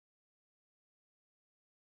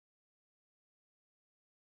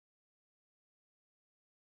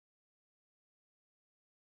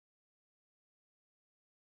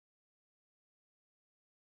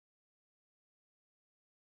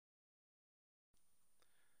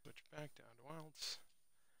back down to wilds.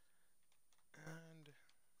 And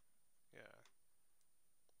yeah,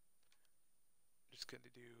 just gonna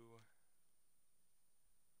do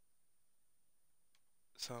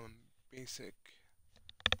some basic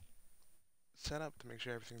setup to make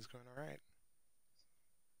sure everything's going alright.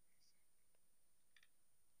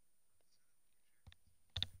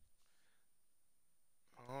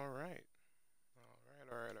 Alright.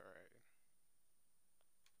 Alright.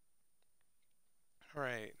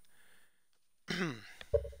 Alright.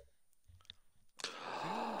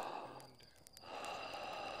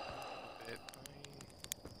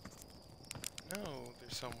 No,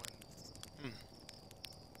 there's someone.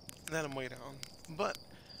 That I'm way down. But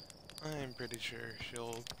I'm pretty sure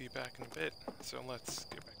she'll be back in a bit, so let's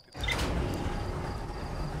get back to that.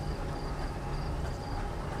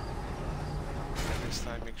 And this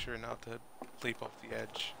time make sure not to leap off the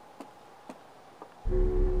edge.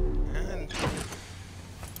 And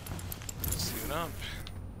suit up.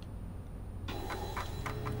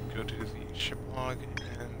 Go to the ship log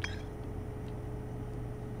and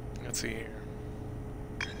let's see here.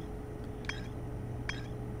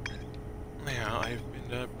 Yeah, I've been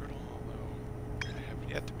to Brittle, although I have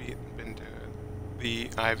yet to been to the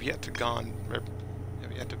I've yet to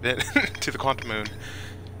been to the Quantum Moon.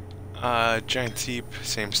 Giant Seep,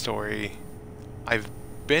 same story. I've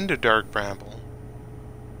been to Dark Bramble,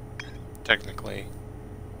 technically,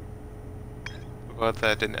 but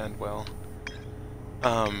that didn't end well.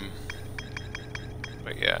 But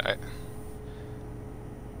yeah,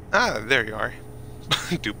 there you are.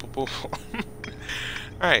 Doopable.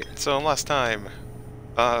 Alright, so last time,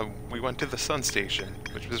 we went to the Sun Station,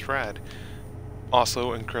 which was rad.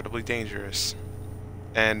 Also incredibly dangerous.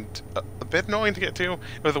 And a bit annoying to get to,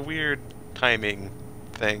 with a weird timing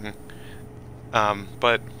thing.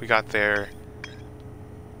 But we got there,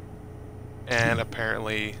 and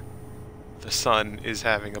apparently the sun is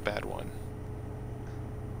having a bad one.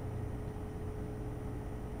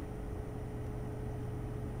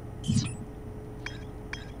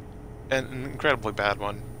 An incredibly bad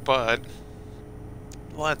one, but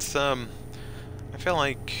let's, I feel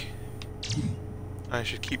like I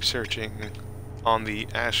should keep searching on the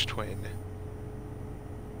Ash Twin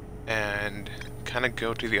and kind of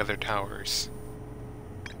go to the other towers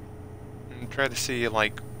and try to see,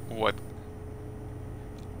 like, what...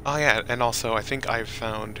 Oh yeah, and also I think I've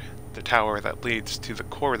found the tower that leads to the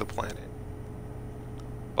core of the planet.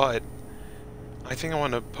 But I think I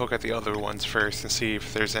want to poke at the other ones first and see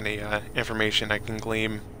if there's any information I can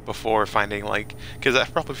glean before finding, like, because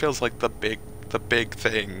that probably feels like the big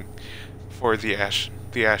thing for the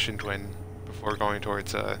Ashen Twin before going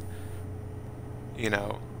towards you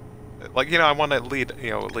know, like, you know, I want to lead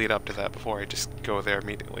up to that before I just go there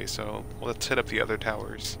immediately. So let's hit up the other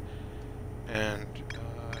towers. And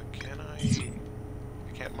I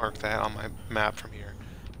can't mark that on my map from here.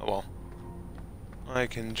 Oh well. I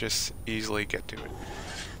can just easily get to it.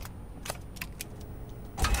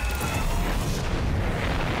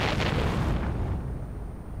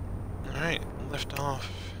 Alright, lift off.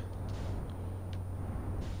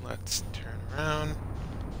 Let's turn around.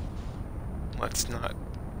 Let's not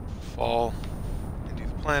fall into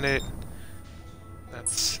the planet.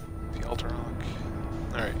 That's the Altar Rock.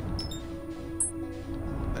 Alright.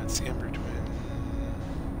 That's the Ember Twin.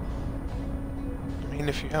 I mean,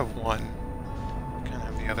 if you have one,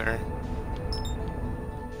 the other.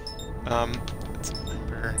 It's an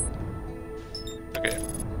Ember. Okay.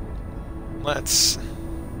 Let's...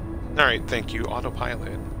 Alright, thank you,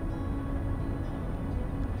 autopilot.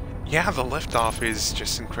 Yeah, the liftoff is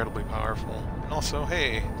just incredibly powerful. And also,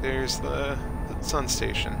 hey, there's the Sun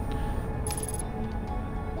Station.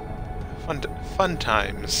 Fun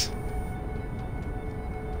times.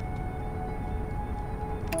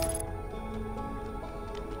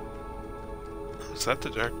 Is that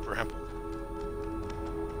the Dark Bramble?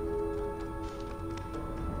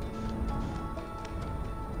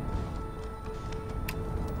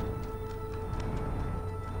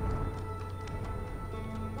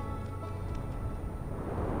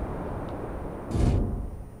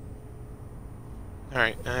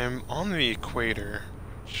 Alright, I'm on the equator.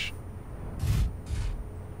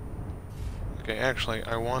 Okay, actually,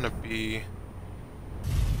 I want to be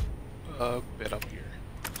a bit up here.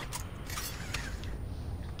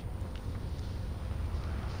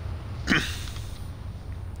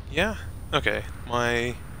 Yeah, okay,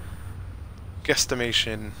 my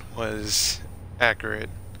guesstimation was accurate.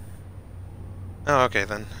 Oh, okay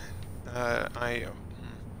then.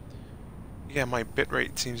 Yeah, my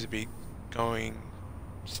bitrate seems to be going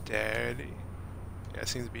steady. Yeah, it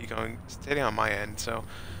seems to be going steady on my end, so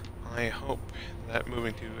I hope that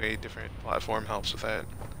moving to a different platform helps with that.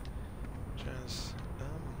 Just,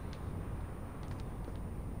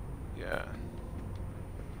 yeah.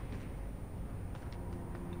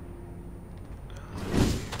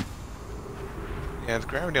 Yeah, the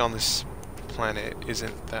gravity on this planet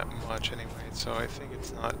isn't that much anyway, so I think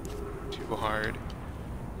it's not too hard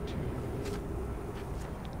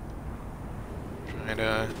to try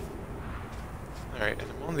to... Alright,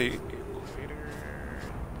 and I'm on the equator.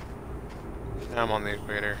 Now I'm on the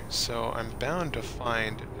equator, so I'm bound to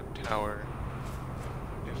find a tower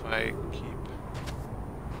if I keep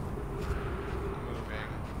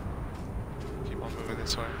on moving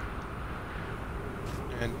this way.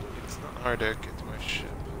 And it's not hard to get to my ship.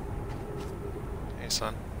 Hey,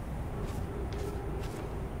 son.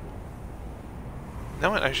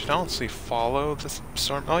 Now I should honestly follow the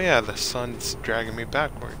storm. Oh yeah, the sun's dragging me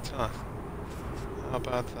backwards, huh? How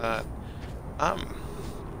about that?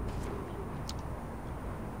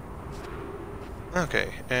 Okay,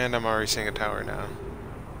 and I'm already seeing a tower now.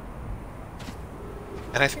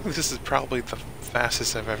 And I think this is probably the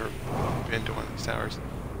fastest I've ever been to one of these towers.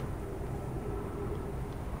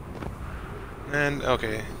 And,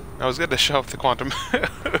 okay, I was gonna show off the quantum,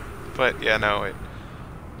 but yeah, no, it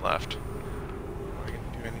left. Are we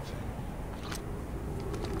gonna do anything?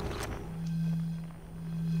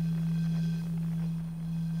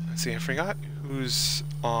 Let's see, I forgot who's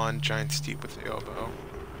on Giant Steep with the oboe.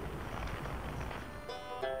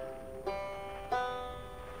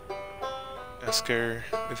 Esker,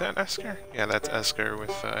 is that Esker? Yeah, that's Esker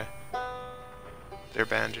with their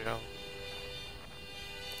banjo.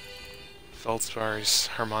 Feldspar's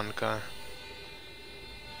harmonica.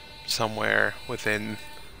 Somewhere within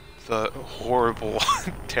the horrible,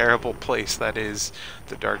 terrible place that is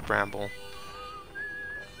the Dark Bramble.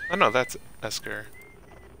 Oh no, that's Esker.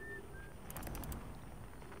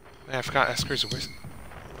 Yeah, I forgot Esker's whistle.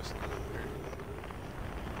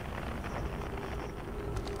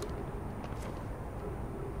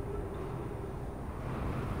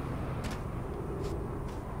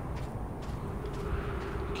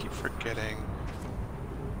 Forgetting.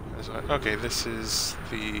 Okay, this is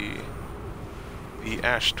the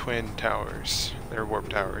Ash Twin Towers. They're warp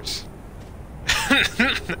towers.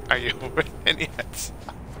 Are you open yet?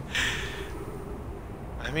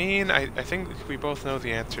 I mean, I think we both know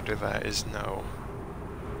the answer to that is no.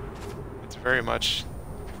 It's very much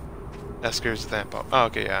Esker's that. Oh,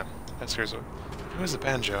 okay, yeah. Esker's. Who is the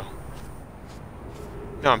banjo?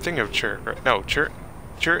 No, I'm thinking of Chert. Right? No, Chert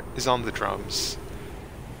is on the drums.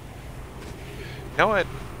 You know what?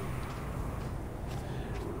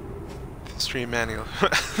 Stream manual.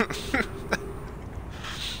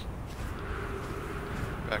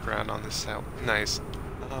 Background on this sound. Nice.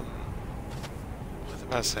 What was I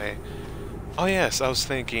about to say? Oh yes, I was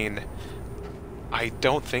thinking, I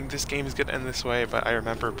don't think this game is gonna end this way, but I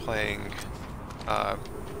remember playing, what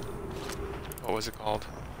was it called?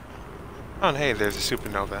 Oh, and hey, there's a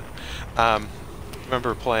supernova.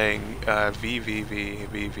 Remember playing,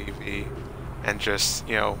 VVV, and just,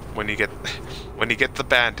 you know, when you get the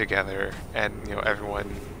band together and, you know,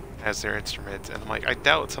 everyone has their instruments, and I'm like, I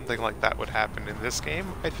doubt something like that would happen in this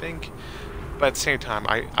game, I think. But at the same time,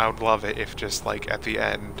 I would love it if just, like, at the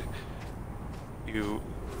end you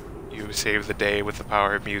save the day with the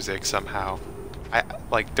power of music somehow.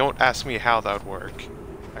 Like, don't ask me how that would work.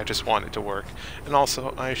 I just want it to work. And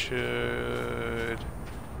also, I should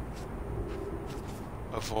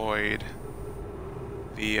avoid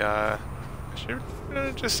the I should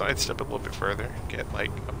just sidestep a little bit further, get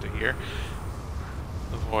like up to here.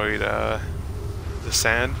 Avoid the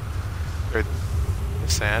sand, or the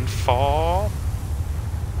sand fall,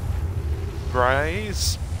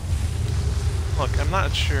 rise. Look, I'm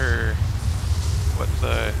not sure what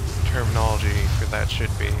the terminology for that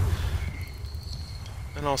should be.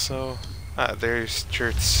 And also, there's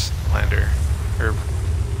Chert's lander, or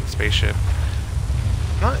spaceship.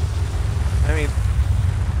 I mean,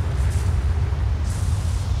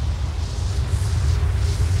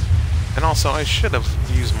 and also I should have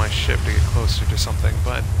used my ship to get closer to something,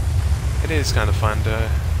 but it is kind of fun to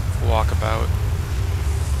walk about.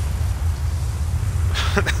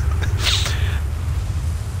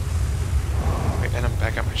 Wait, and I'm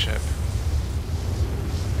back at my ship.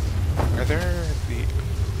 Are there the...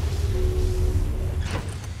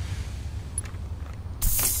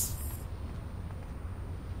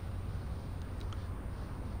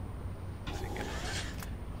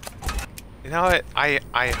 You know what?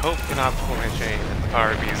 I hope you're not pulling my chain and the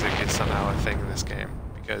power of music is somehow a thing in this game,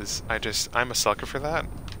 because I'm a sucker for that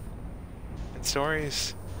in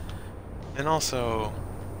stories. And also,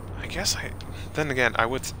 I guess then again, I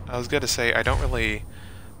was gonna say I don't really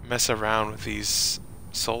mess around with these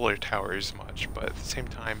solar towers much, but at the same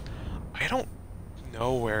time, I don't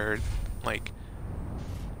know where, like,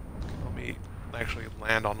 let me actually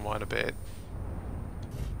land on one a bit.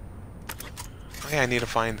 Oh yeah, I need to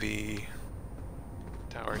find the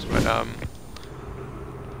towers, but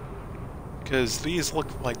because these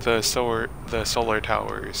look like the solar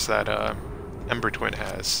towers that Ember Twin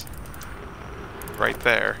has, right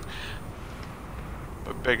there,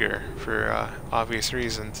 but bigger for obvious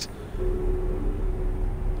reasons.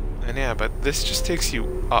 And yeah, but this just takes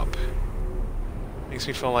you up. Makes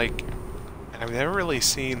me feel like, and I've never really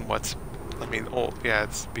seen what's, I mean, oh yeah,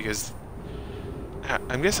 it's because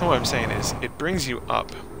I'm guessing what I'm saying is it brings you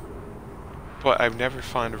up. But I've never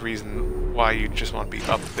found a reason why you just want to be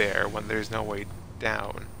up there when there's no way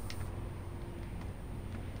down.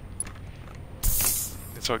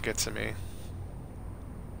 That's what gets to me.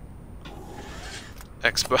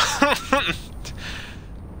 Expo.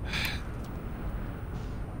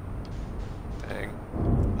 Dang.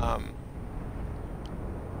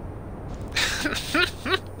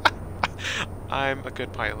 I'm a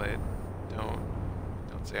good pilot. Don't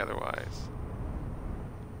say otherwise.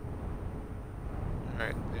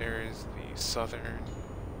 Alright, there's the southern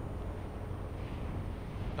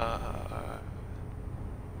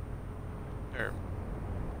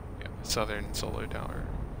southern solar tower.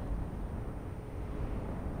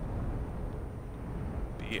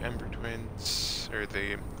 The Ember Twins, or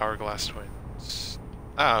the Hourglass Twins.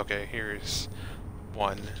 Ah, okay, here's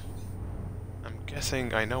one. I'm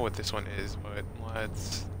guessing I know what this one is, but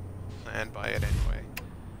let's land by it anyway.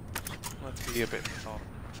 Let's be a bit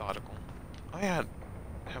methodical. Oh yeah,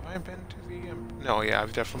 have I been to the no, yeah,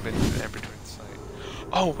 I've definitely been to the Ember Twins site.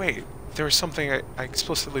 Oh wait, there was something I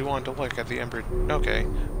explicitly wanted to look at the Ember. Okay,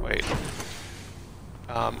 wait.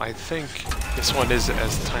 I think this one is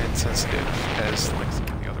as time sensitive as like some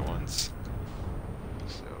of the other ones.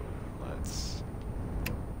 So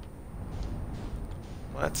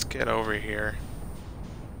let's get over here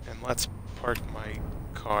and let's park my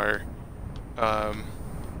car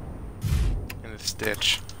in this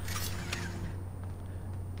ditch.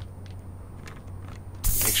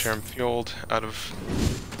 Make sure I'm fueled out of...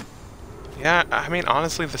 Yeah, I mean,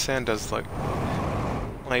 honestly, the sand does look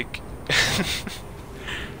like...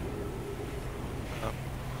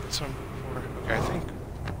 this one before. Okay, I think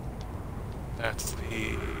that's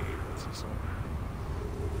the... What's this one?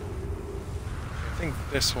 I think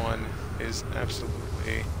this one is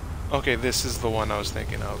absolutely... Okay, this is the one I was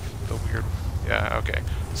thinking of. The weird... Yeah, okay.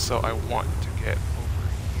 So I want to get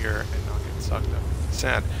over here and not get sucked up in the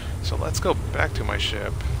sand. So let's go back to my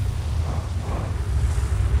ship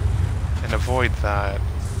and avoid that.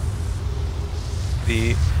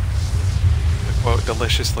 The quote,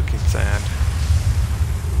 delicious looking sand.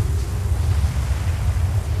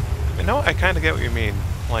 You know, I kind of get what you mean.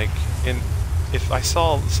 Like, if I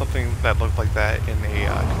saw something that looked like that in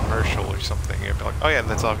a commercial or something, I'd be like, oh yeah,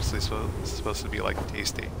 that's obviously supposed to be like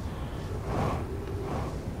tasty.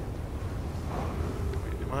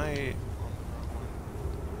 Wait, am I...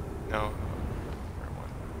 No.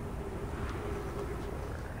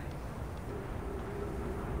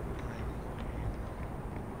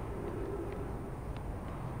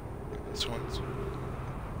 This one's...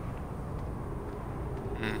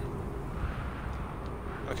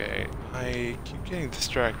 Okay, I keep getting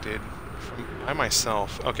distracted by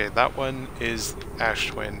myself. Okay, that one is Ash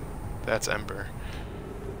Twin. That's Ember.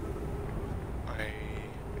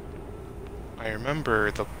 I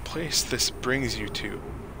remember the place this brings you to.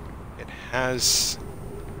 It has,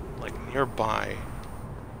 like, nearby,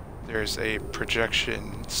 there's a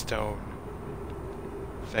projection stone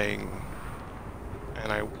thing,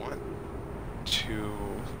 and I want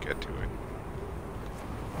to get to it.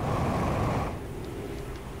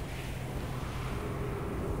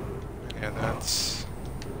 Yeah, that's...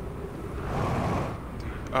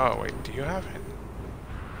 Oh, wait, do you have it?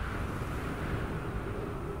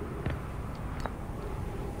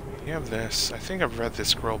 You have this. I think I've read this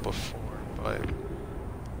scroll before, but...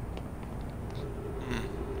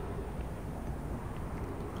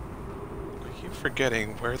 I keep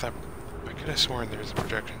forgetting where that... I could have sworn there's a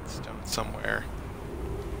projection stone somewhere.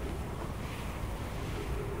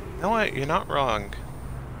 You know what? You're not wrong.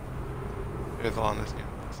 There's on this game.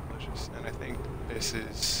 That's delicious. And I think this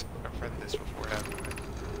is... I've read this before, haven't I?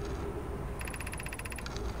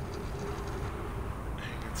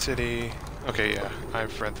 Hanging City... Okay, yeah,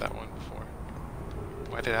 I've read that one before.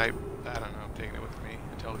 Why did I don't know, I'm taking it with me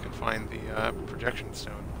until I can find the projection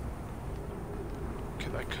stone.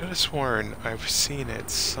 Because I could have sworn I've seen it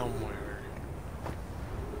somewhere.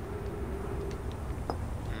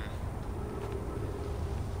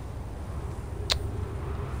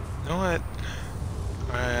 know what?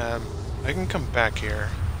 I can come back here.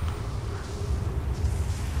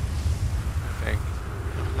 I think.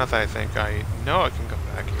 Not that I think, I know I can come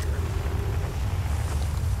back here.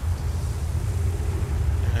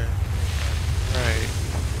 Right.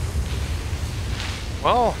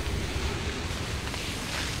 Well,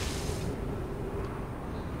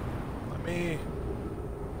 let me...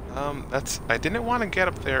 I didn't want to get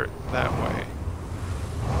up there that way.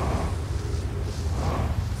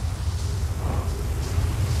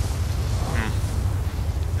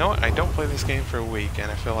 You know what? I don't play this game for a week, and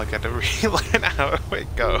I feel like I have to relearn how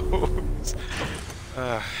it goes.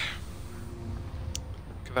 Because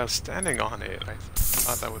I was standing on it, I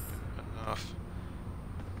thought that would be enough.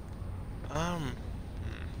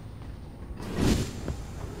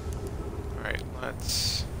 Alright,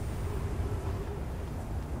 let's...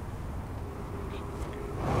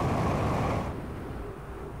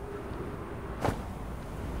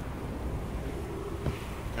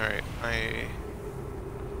 Alright,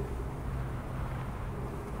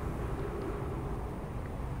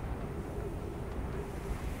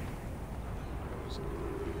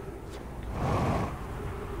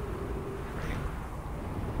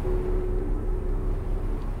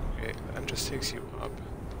 Okay, that just takes you up.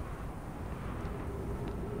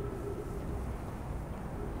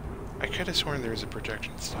 I could have sworn there was a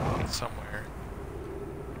projection stone somewhere.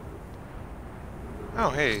 Oh,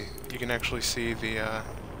 hey, you can actually see the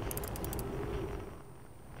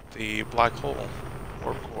black hole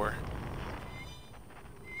orb core.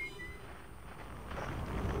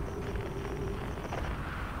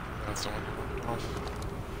 That's the one I went off.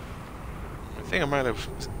 I think I might have,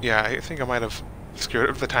 yeah, I think I might have screwed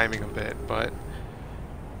up the timing a bit, but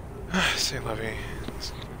say Levy.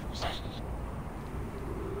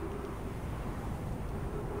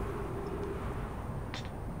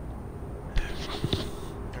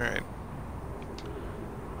 Alright.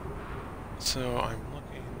 So I'm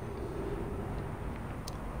looking.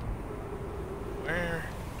 Where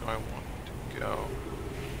do I want to go?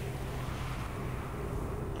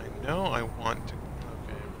 I know I want to.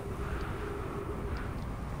 Okay.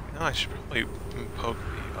 Now I should probably poke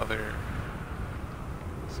the other.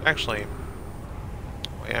 Actually,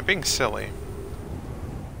 wait, I'm being silly.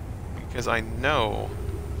 Because I know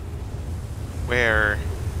where.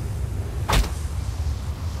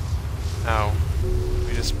 Ow. Let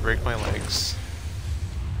me just break my legs.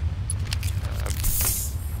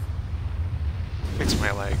 Fix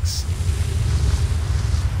my legs.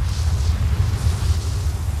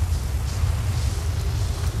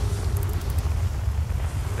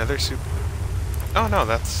 Another super... Oh no,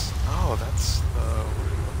 that's... Oh, that's the...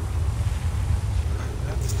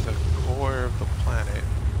 That's the core of the planet.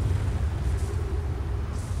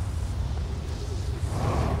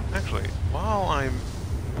 Actually, while I'm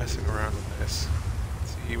messing around with this,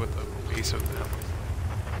 let's see what the base of that looks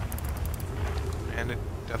like. And it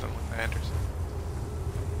doesn't look that interesting.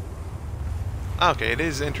 Okay, it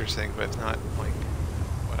is interesting, but it's not like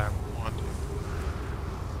what I wanted.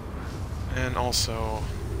 And also,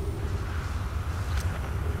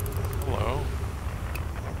 hello.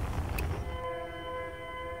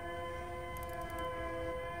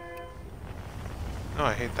 Oh,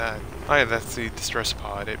 I hate that. Oh yeah, that's the distress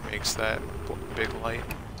pod. It makes that big light.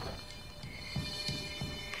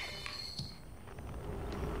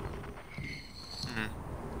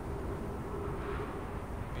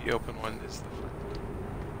 The open one is the front.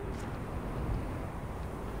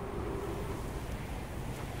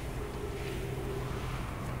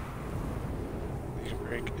 You can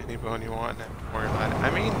break any bone you want and have to worry about it. I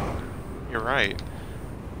mean, you're right.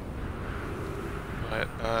 But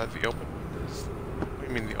the open one is... What do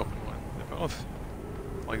you mean the open one? They're both...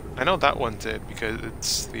 Like, I know that one's it because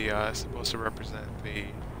it's the supposed to represent the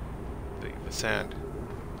sand.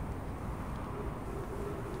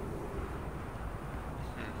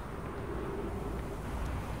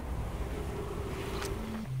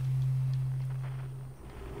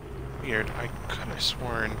 Weird. I could have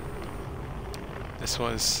sworn this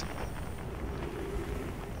was...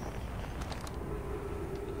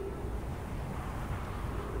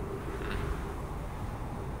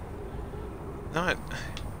 Not...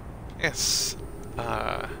 Yes.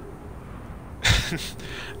 I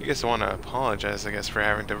guess I want to apologize, I guess, for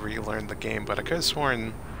having to relearn the game, but I could have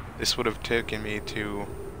sworn this would have taken me to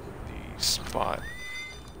the spot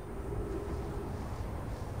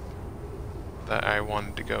that I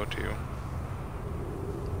wanted to go to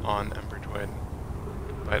on Ember Twin.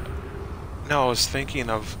 But no, I was thinking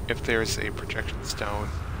of if there's a projection stone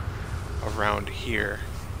around here.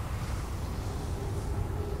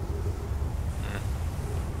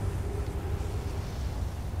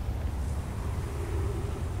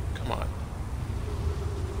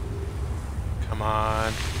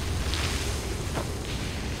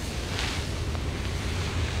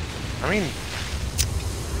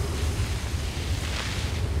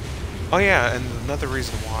 Oh yeah, and another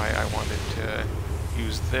reason why I wanted to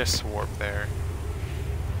use this warp there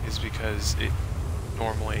is because it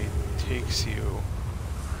normally takes you...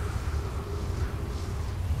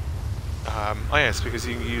 oh yeah, it's because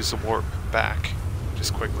you can use the warp back.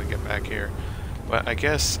 Just quickly get back here. But I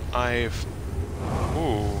guess I've...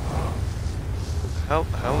 Ooh.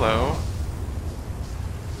 Hello.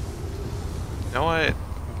 You know what?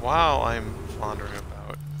 While I'm floundering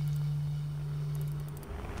about,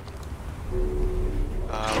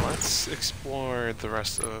 let's explore the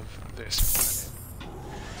rest of this planet.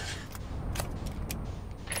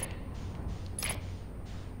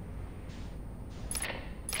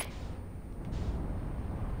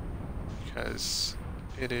 Because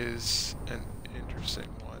it is an interesting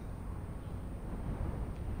one.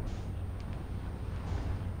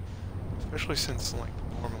 Especially since, like,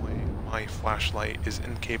 normally my flashlight is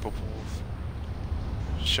incapable of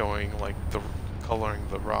showing, like, coloring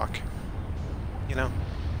the rock. You know?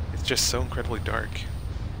 It's just so incredibly dark.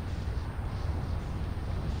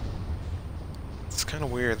 It's kind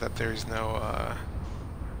of weird that there's no,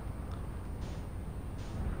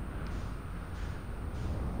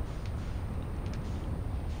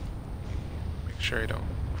 make sure I don't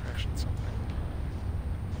crash into something.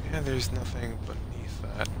 Yeah, there's nothing beneath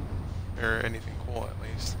that. Or anything cool, at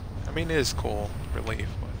least. I mean, it is cool, relief,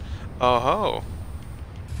 but... Oh ho!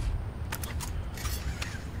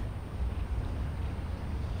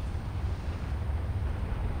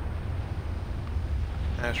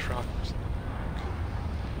 Ash rock.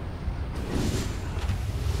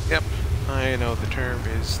 Yep, I know the term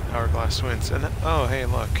is hourglass twins, and oh, hey,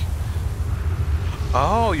 look.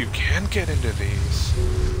 Oh, you can get into these.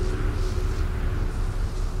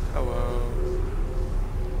 Hello.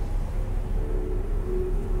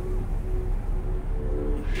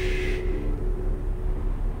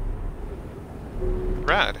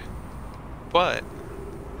 Rad. But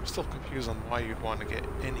I'm still confused on why you'd want to get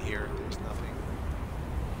in here if there's nothing.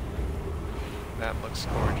 That looks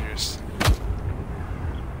gorgeous.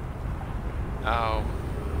 Ow.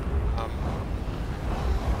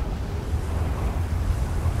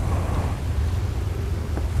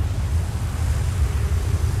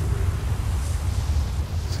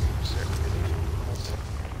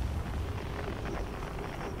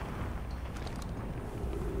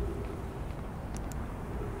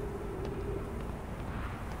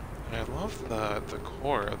 I love the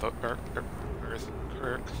core of the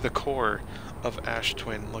the core of Ash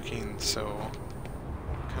Twin looking so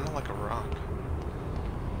kind of like a rock.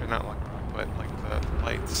 Or not like a rock, but like the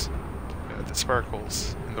lights, the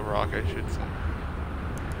sparkles in the rock, I should say.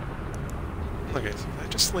 Okay, so that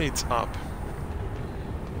just leads up,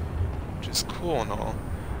 which is cool and all.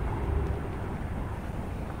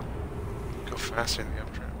 Go faster in the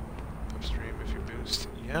upstream if you boost.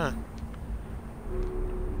 Yeah.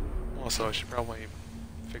 Also, I should probably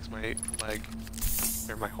fix my leg,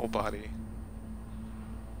 or my whole body.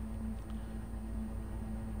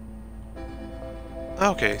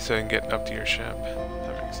 Okay, so I can get up to your ship.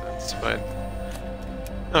 That makes sense, but...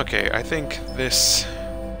 Okay, I think this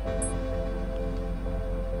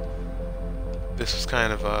was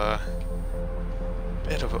kind of a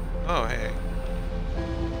bit of a... Oh, hey.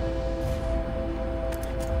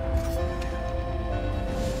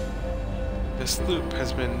 This loop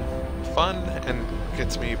has been fun and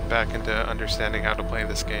gets me back into understanding how to play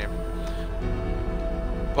this game.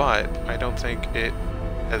 But I don't think it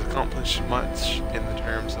has accomplished much in the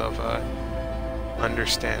terms of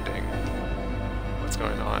understanding what's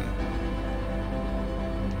going on.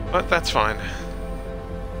 But that's fine.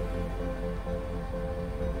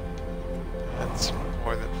 That's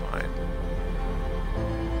more than fine.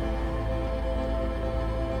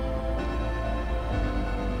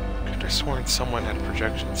 Could have sworn someone had a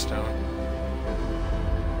projection stone.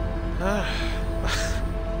 Yeah.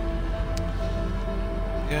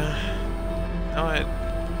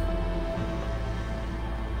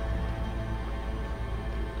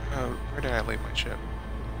 No, where did I leave my ship?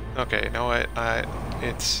 Okay, you know what?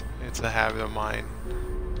 It's a habit of mine.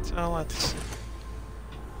 So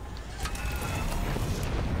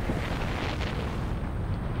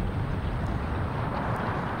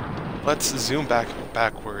let's zoom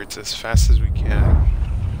backwards as fast as we can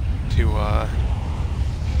to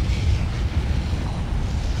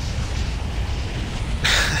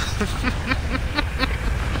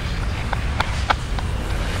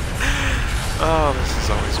Oh, this is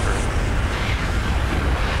always great.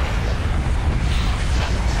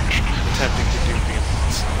 Attempting to do the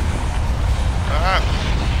impossible. Ah!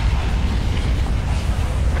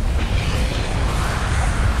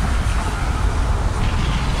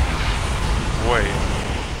 Wait.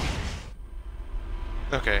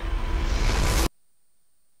 Okay.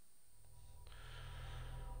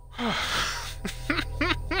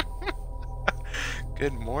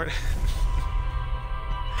 Good morning.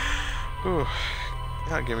 Ooh.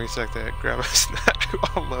 Yeah, give me a sec to grab a snack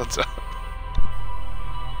while it loads up.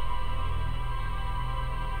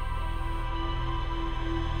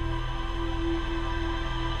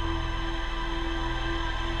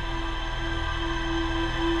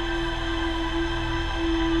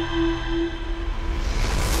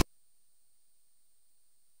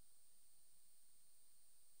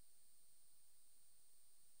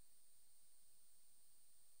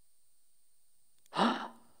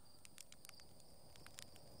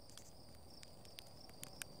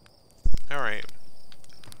 Alright.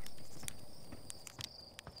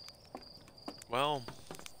 Well,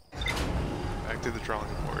 back to the drawing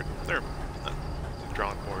board. There, not the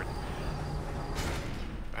drawing board.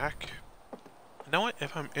 Back. You know what?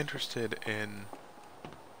 If I'm interested in...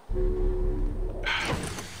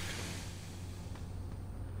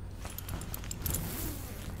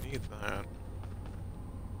 need that.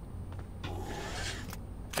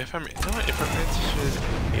 If I'm, you know what? If I'm interested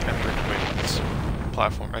in the Ember Twins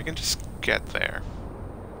platform, I can just get there.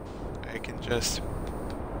 I can just...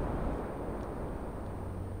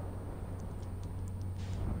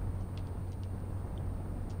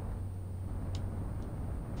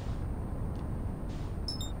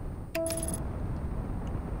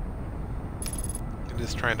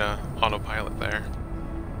 trying to autopilot there.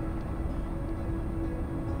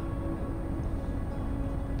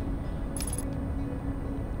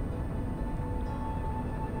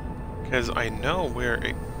 Because I know where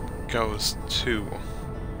it goes to.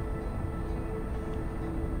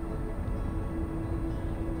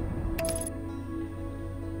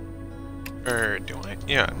 Or do I?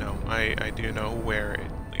 Yeah, no, I do know where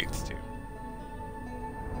it leads to.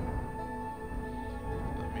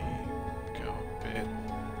 Let me go a bit.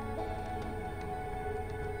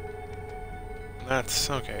 That's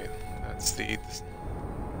okay. That's the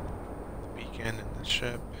beacon and the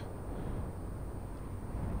ship.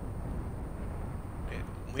 It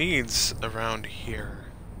leads around here.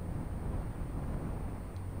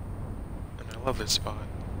 And I love this spot.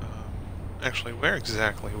 Actually, where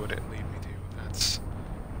exactly would it lead me to? That's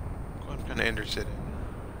what I'm kind of interested in.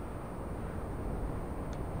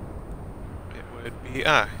 It would be,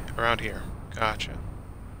 around here. Gotcha.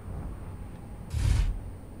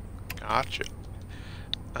 Gotcha.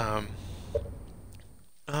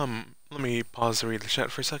 Let me pause to read the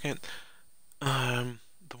chat for a second. The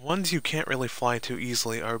ones you can't really fly to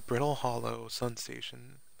easily are Brittle Hollow, Sun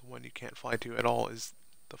Station. The one you can't fly to at all is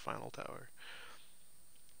the final tower.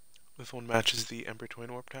 This one matches the Ember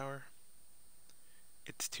Twin Warp Tower.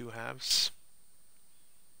 It's 2 halves.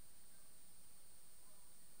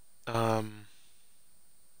 No,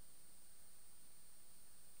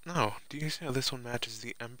 do you see how this one matches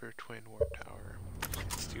the Ember Twin Warp Tower?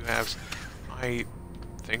 It's 2 halves. I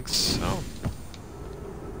think so.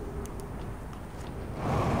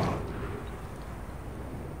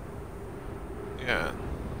 Yeah.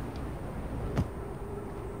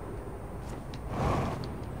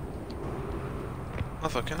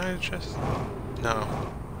 Also, can I just...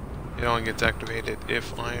 No. It only gets activated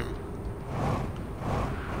if I'm...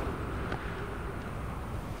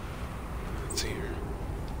 Let's see here.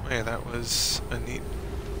 Oh yeah, that was a neat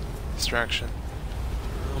distraction.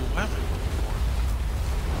 What am I looking for?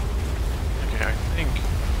 Okay, I think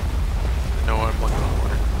I know what I'm looking for.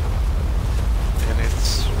 And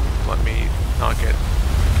it's let me not get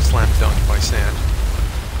slam dunked by sand.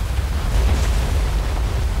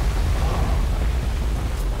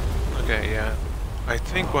 Okay, yeah. I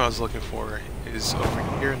think what I was looking for is over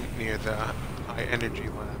here near the high energy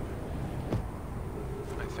lab.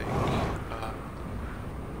 I think.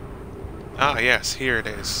 Yes, here it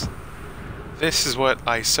is. This is what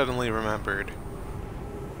I suddenly remembered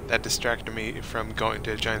that distracted me from going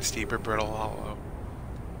to Giant Steep or Brittle Hollow.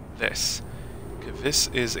 This. This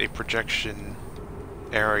is a projection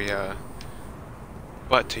area,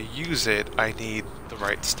 but to use it, I need the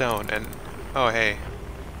right stone, and oh hey,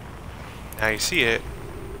 now you see it.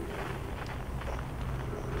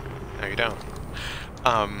 No, you don't.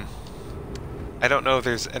 I don't know if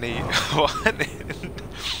there's anyone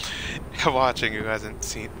watching who hasn't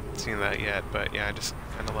seen that yet, but yeah, I just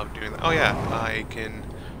kind of love doing that. Oh yeah,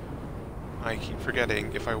 I keep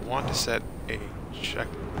forgetting if I want to set a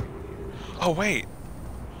checkpoint. Oh wait!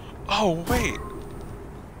 Oh wait!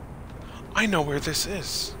 I know where this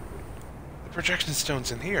is! The projection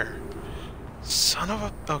stone's in here! Son of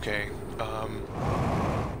a... Okay,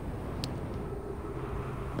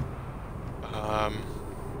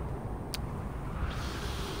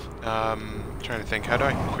 Trying to think, how do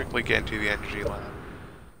I quickly get into the energy lab?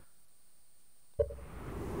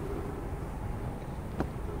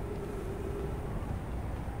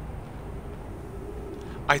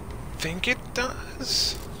 I think it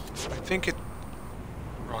does. I think it...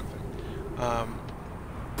 Wrong thing.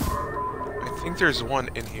 I think there's one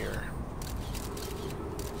in here.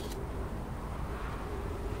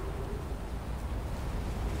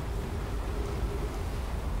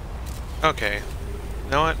 Okay.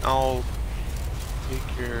 You know what? I'll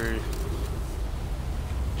take your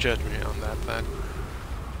judgment on that then.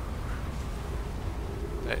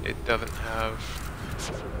 That it doesn't have...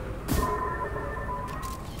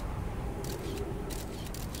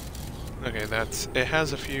 Okay, it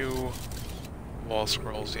has a few wall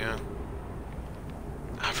scrolls, yeah.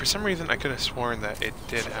 For some reason I could have sworn that it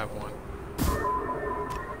did have one.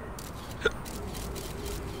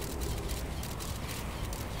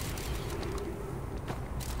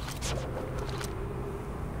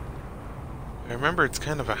 I remember it's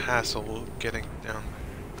kind of a hassle getting down there.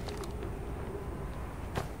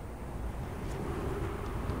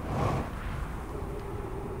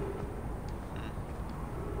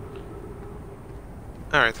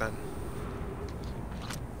 Alright then.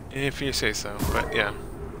 If you say so, but yeah.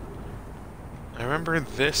 I remember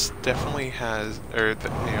this definitely has, you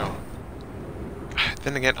know...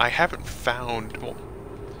 Then again, I haven't found... Well,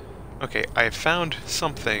 okay, I found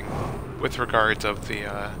something with regards of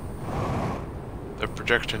the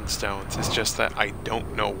projection stones. It's just that I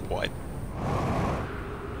don't know what.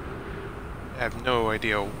 I have no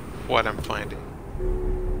idea what I'm finding.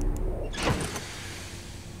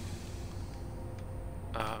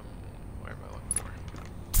 What am I looking for?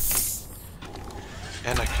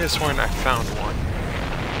 And I could have sworn I found one.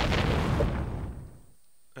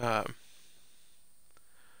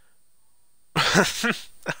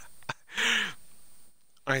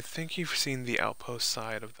 I think you've seen the outpost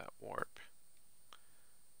side of that warp.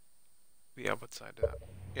 The output side of that.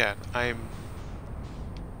 Yeah,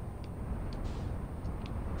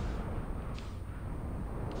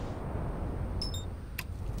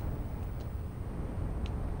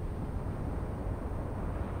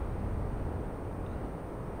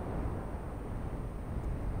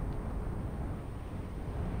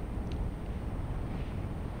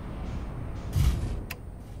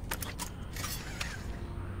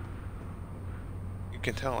 you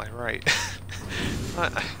can tell I'm right.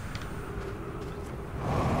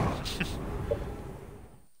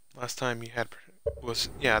 Last time you had was,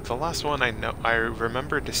 yeah, the last one I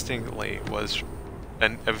remember distinctly was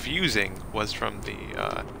a viewsing was from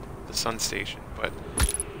the sun station, but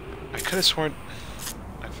I could have sworn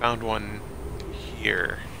I found one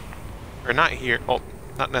here, or not here. Well,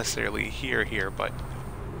 not necessarily here, but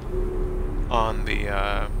on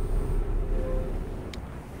the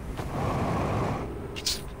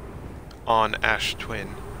on Ash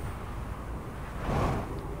Twin.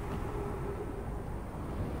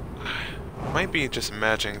 Might be just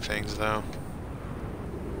imagining things though.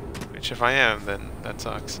 Which if I am, then that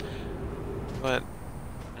sucks. But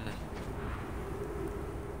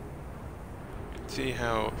see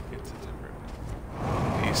how it's a separate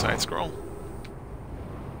the side scroll.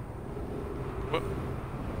 Whoop.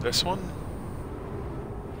 This one?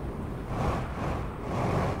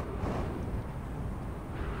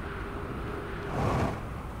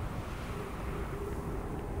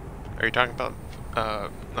 Are you talking about no,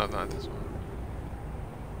 not this one.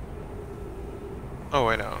 Oh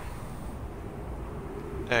wait, no.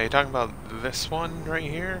 You're talking about this one right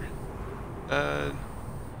here?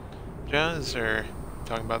 Jazz, or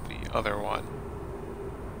talking about the other one?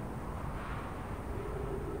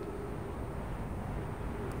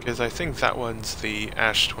 Because I think that one's the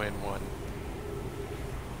Ash Twin one.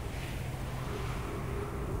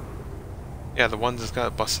 Yeah, the one that's got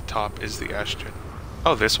a busted top is the Ash Twin.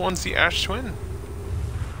 Oh, this one's the Ash Twin?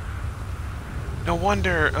 No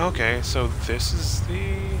wonder. Okay, so this is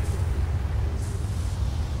the...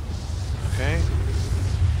 Okay.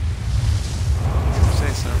 Say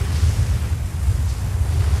so.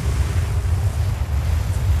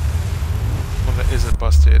 Well, that isn't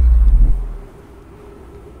busted.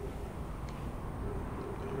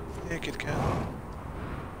 Naked cat.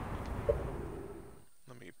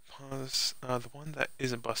 Let me pause. The one that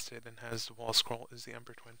isn't busted and has the wall scroll is the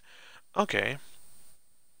Ember Twin. Okay.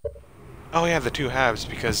 Oh yeah, the two halves,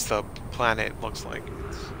 because the planet looks like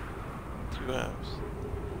it's two halves.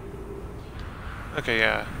 Okay,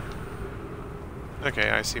 yeah. Okay,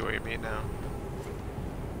 I see what you mean now.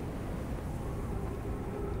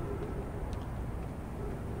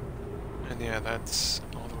 And yeah, that's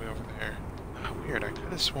all the way over there. Oh, weird, I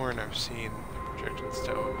could have sworn I've seen the projections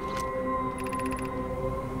towed.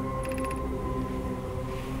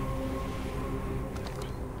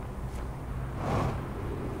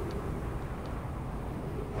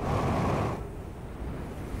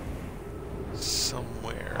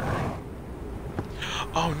 Somewhere.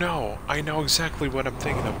 Oh no! I know exactly what I'm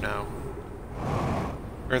thinking of now.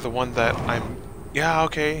 Or the one that I'm... Yeah,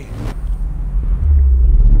 okay.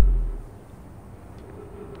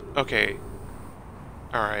 Okay.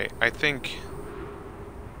 Alright, I think...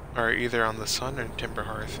 Or either on the sun or timber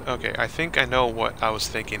hearth. Okay, I think I know what I was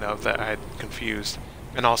thinking of that I had confused.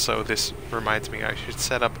 And also, this reminds me I should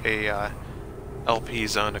set up a LP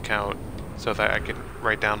zone account so that I can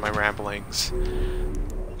write down my ramblings.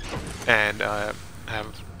 And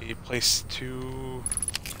have a place to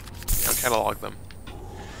catalog them.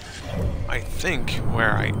 I think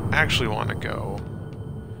where I actually want to go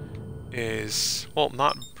is, well,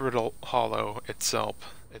 not Brittle Hollow itself,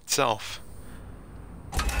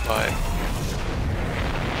 but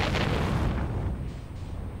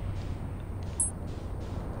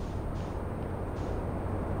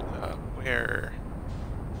where?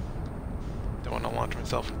 Don't want to launch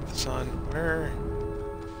myself into the sun. Where?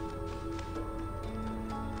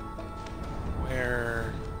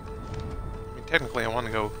 I mean, technically I want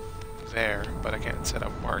to go there, but I can't set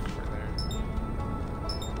up mark for there.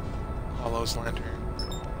 Hollow's Lantern.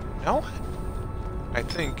 No? I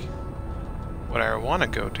think what I want to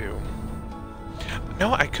go to...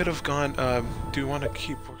 No, I could have gone, do you want to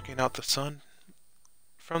keep working out the sun?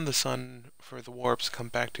 From the sun for the warps, come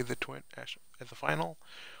back to the twin at the final?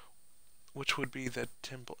 Which would be the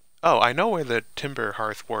timber... Oh, I know where the timber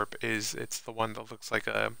hearth warp is. It's the one that looks like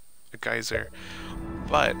a geyser.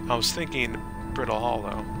 But I was thinking Brittle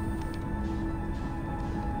Hollow.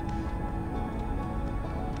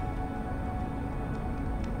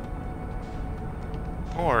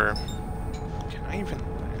 Or, can I even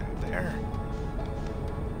land there?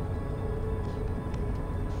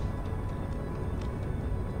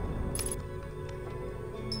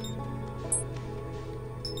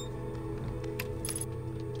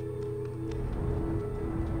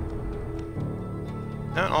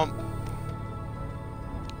 No,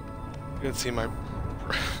 you can see my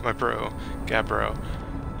bro, Gabbro.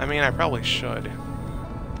 I mean, I probably should.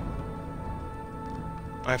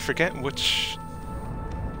 I forget which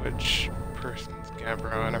person's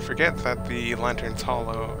Gabbro, and I forget that the lantern's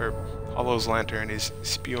hollow, or Hollow's lantern is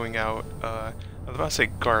spewing out, I was about to say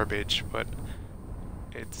garbage, but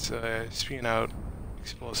it's spewing out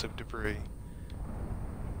explosive debris.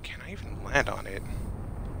 Can I even land on it?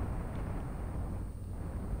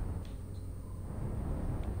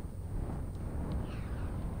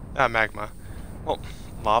 Magma. Well,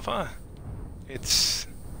 lava? It's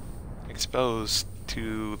exposed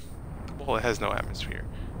to... Well, it has no atmosphere.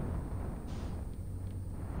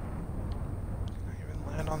 Can I even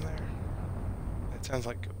land on there? That sounds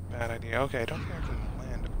like a bad idea. Okay, I don't think I can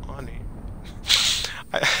land on it.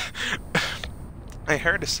 I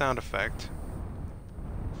heard a sound effect,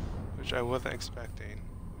 which I wasn't expecting,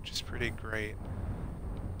 which is pretty great.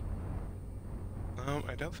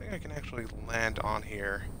 I don't think I can actually land on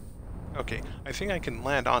here. Okay, I think I can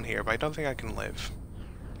land on here, but I don't think I can live,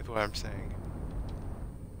 is what I'm saying.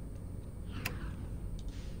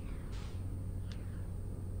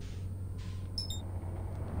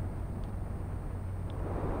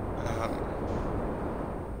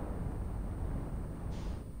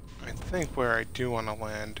 I think where I do want to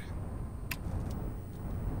land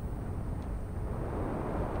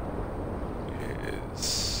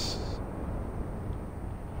is...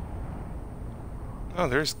 Oh,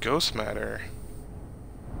 there's ghost matter.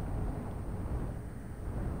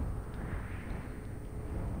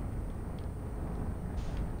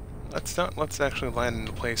 Let's actually land in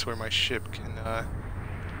a place where my ship can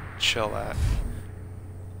chill at.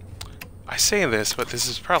 I say this, but this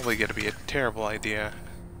is probably gonna be a terrible idea.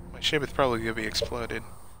 My ship is probably gonna be exploded.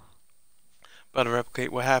 But to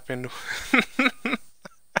replicate what happened.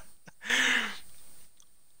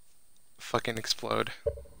 Fucking explode.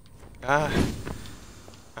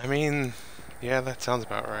 I mean, yeah, that sounds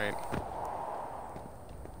about right.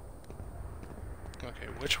 Okay,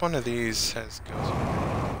 which one of these has ghost?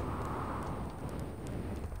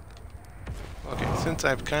 Okay, since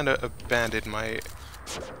I've kind of abandoned my...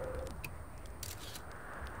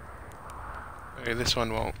 Okay, this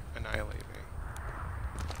one won't annihilate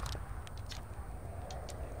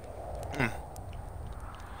me.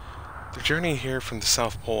 The journey here from the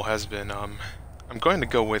South Pole has been, I'm going to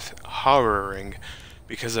go with harrowing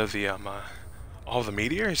because of the, all the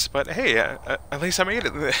meteors, but hey, at least I made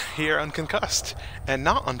it here unconcussed and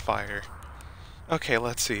not on fire. Okay,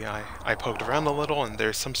 let's see. I poked around a little, and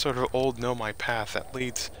there's some sort of old nomai path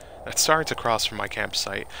that starts across from my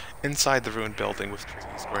campsite, inside the ruined building with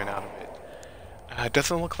trees growing out of it. It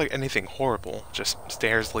doesn't look like anything horrible, just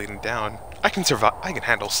stairs leading down. I can survive. I can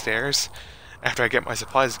handle stairs. After I get my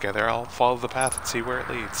supplies together, I'll follow the path and see where it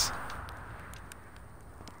leads.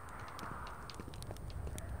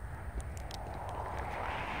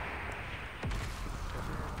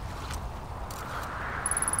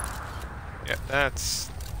 Yeah, that's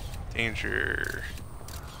danger.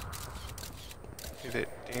 Is it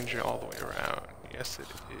danger all the way around? Yes, it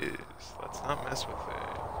is. Let's not mess with it.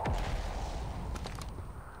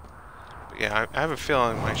 But yeah, I have a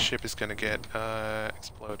feeling my ship is gonna get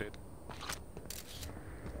exploded.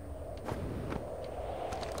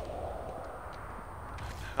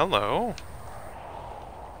 Hello.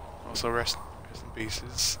 Also, rest in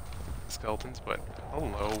pieces, skeletons. But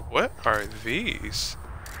hello, what are these?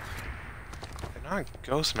 They're not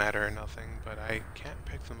ghost matter or nothing, but I can't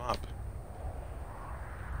pick them up.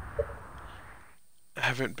 I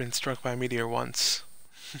haven't been struck by a meteor once.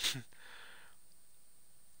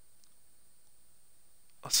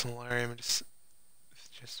 A solarium is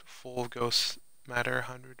just full of ghost matter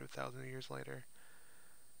 100 or 1,000 years later.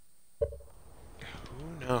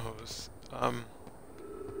 Who knows?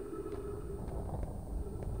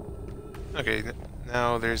 Okay,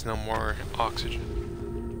 now there's no more oxygen.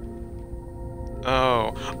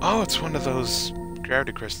 Oh, it's one of those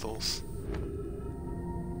gravity crystals.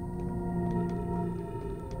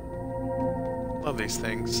 Love these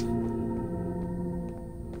things.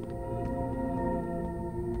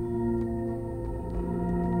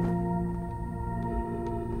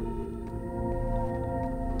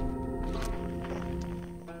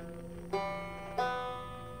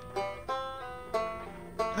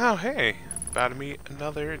 Oh, hey! About to meet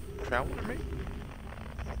another traveler, maybe?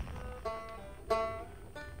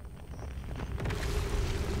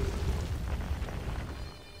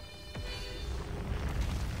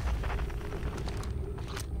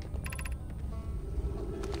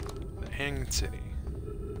 The Hanging City.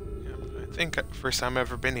 Yep, I think first time I've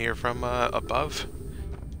ever been here from above.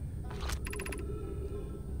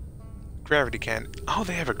 Gravity cannon. Oh,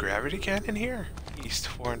 they have a gravity cannon here? East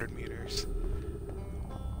 400 meters.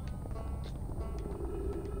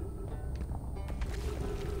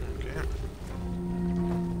 Okay.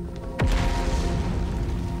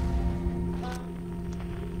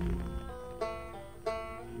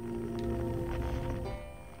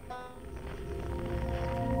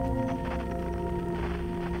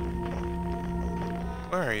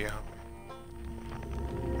 Where are you?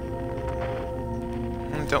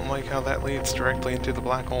 Don't like how that leads directly into the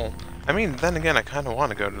black hole. I mean, then again, I kind of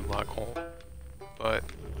want to go to the black hole, but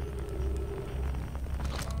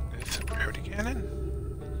it's a gravity cannon?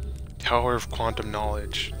 Tower of Quantum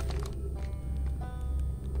Knowledge.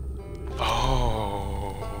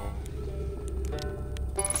 Oh.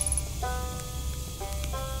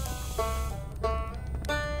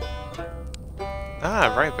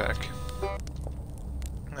 Ah, right back.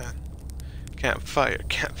 Can't fire.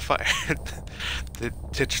 The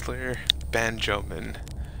titular banjoman.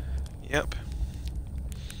 Yep.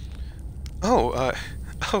 Oh,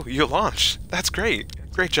 you launched. That's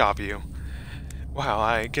great. Great job, you. Wow,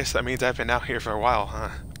 I guess that means I've been out here for a while, huh?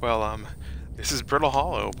 Well, this is Brittle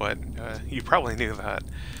Hollow, but, you probably knew that.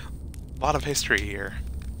 A lot of history here.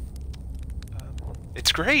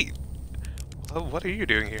 It's great! Well, what are you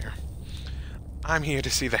doing here? I'm here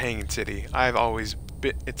to see the Hanging City.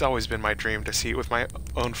 It's always been my dream to see it with my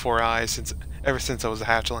own 4 eyes ever since I was a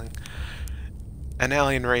hatchling. An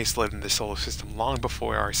alien race lived in the solar system long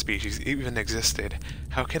before our species even existed.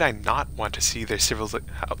 How could I not want to see their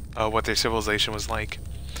what their civilization was like?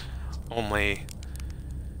 Only,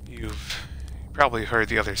 you've probably heard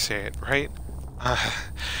the others say it, right?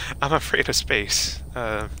 I'm afraid of space.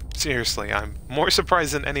 Seriously, I'm more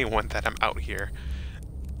surprised than anyone that I'm out here.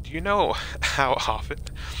 Do you know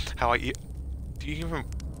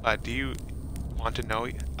do you want to know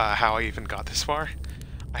how I even got this far?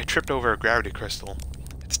 I tripped over a gravity crystal.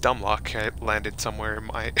 It's dumb luck. I landed somewhere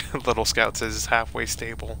my little scout says is halfway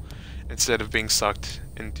stable, instead of being sucked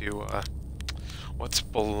into what's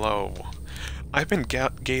below. I've been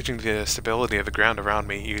gauging the stability of the ground around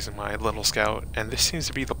me using my little scout, and this seems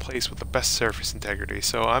to be the place with the best surface integrity,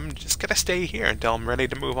 so I'm just gonna stay here until I'm ready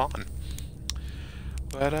to move on.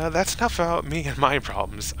 But that's enough about me and my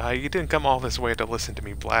problems. You didn't come all this way to listen to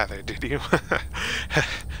me blather, did you?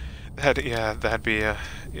 That'd be,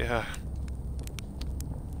 yeah.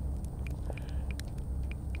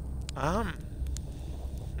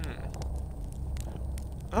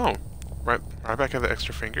 Oh, right back at the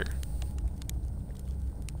extra finger.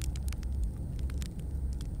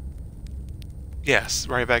 Yes,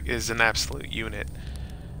 Ryback is an absolute unit.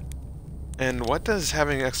 And what does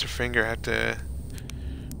having an extra finger have to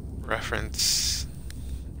reference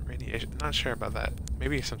radiation? Not sure about that.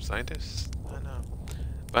 Maybe some scientists? I don't know.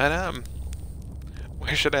 But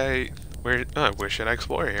where should I where should I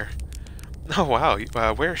explore here? Oh wow,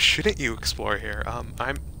 where shouldn't you explore here? I'm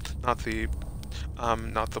not the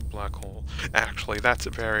not the black hole. Actually, that's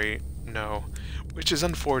very no. Which is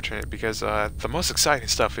unfortunate because the most exciting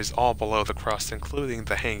stuff is all below the crust, including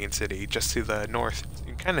the Hanging City, just to the north. You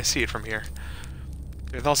can kind of see it from here.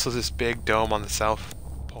 There's also this big dome on the south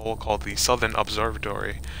pole called the Southern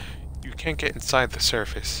Observatory. You can't get inside the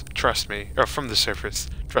surface, trust me, or from the surface,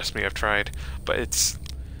 trust me, I've tried. But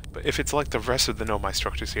if it's like the rest of the Nomai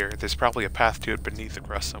structures here, there's probably a path to it beneath the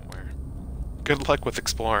crust somewhere. Good luck with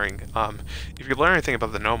exploring. If you learn anything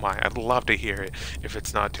about the Nomai, I'd love to hear it, if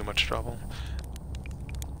it's not too much trouble.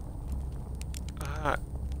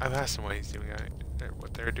 I've asked him what he's doing out here,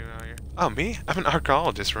 what they're doing out here. Oh, me? I'm an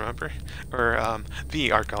archaeologist, remember? Or,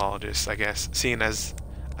 the archaeologist, I guess, seeing as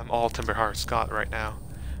I'm all Timberheart Scott right now.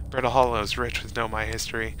 Brittle Hollow is rich with Nomai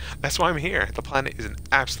history. That's why I'm here. The planet is an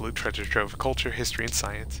absolute treasure trove of culture, history, and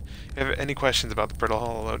science. If you have any questions about the Brittle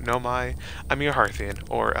Hollow Nomai, I'm your Hearthian,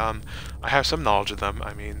 or, I have some knowledge of them,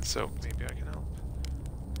 I mean, so maybe I can help.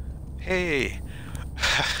 Hey!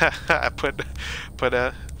 I put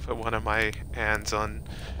one of my hands on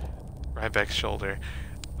Ryback's shoulder.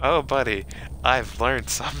 Oh, buddy, I've learned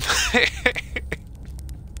something.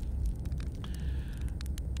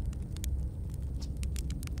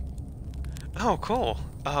 Oh, cool.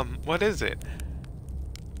 What is it?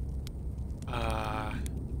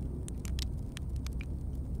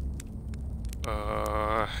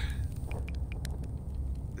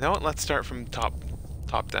 No, let's start from top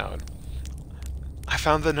down. I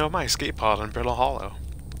found the Nomai escape pod on Brittle Hollow.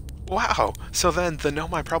 Wow! So then, the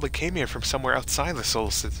Nomai probably came here from somewhere outside the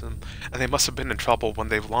solar system, and they must have been in trouble when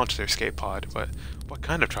they've launched their escape pod, but what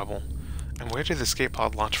kind of trouble? And where did the escape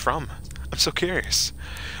pod launch from? I'm so curious.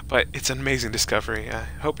 But it's an amazing discovery. I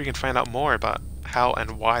hope we can find out more about how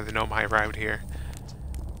and why the Nomai arrived here.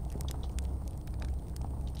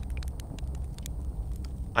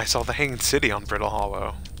 I saw the Hanging City on Brittle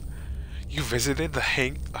Hollow. You visited the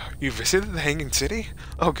Hanging City?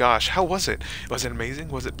 Oh gosh, how was it? Was it amazing?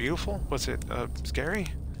 Was it beautiful? Was it scary?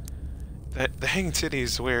 The Hanging City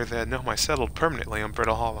is where the Nomai settled permanently on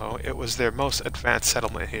Brittle Hollow. It was their most advanced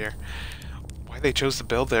settlement here. Why they chose to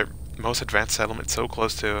build their most advanced settlement so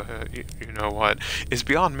close to you know what is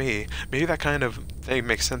beyond me. Maybe that kind of thing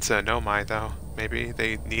makes sense to Nomai though. Maybe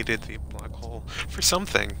they needed the black hole for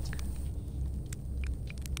something.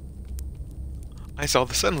 I saw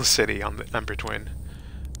the Sunless City on the Ember Twin.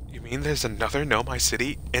 You mean there's another Nomai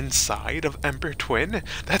city inside of Ember Twin?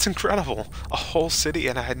 That's incredible! A whole city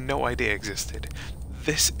and I had no idea existed.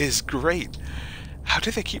 This is great! How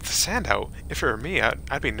do they keep the sand out? If it were me,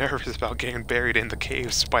 I'd be nervous about getting buried in the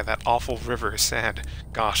caves by that awful river of sand.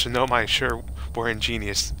 Gosh, the Nomai sure were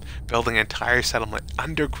ingenious, building an entire settlement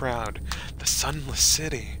underground. The Sunless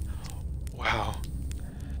City. Wow.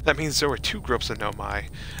 That means there were two groups of Nomai,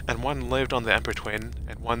 and one lived on the Ember Twin,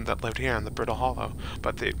 and one that lived here on the Brittle Hollow.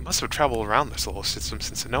 But they must have traveled around the solar system,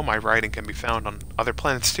 since the Nomai writing can be found on other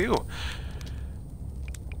planets too.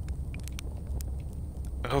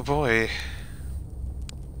 Oh boy.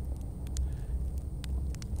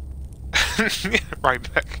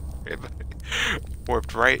 Right back.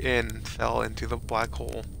 Warped right in, fell into the black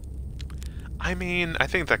hole. I mean, I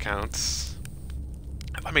think that counts.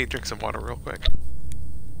 Let me drink some water real quick.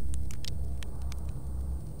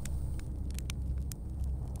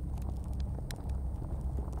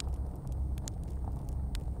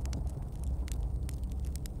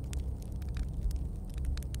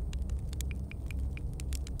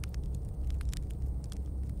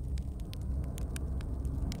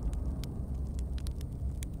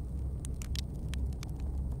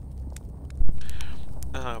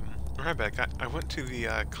 Right back. I went to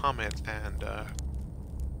the comment and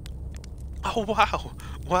oh wow,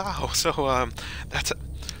 wow. So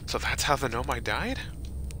that's how the Nomai died.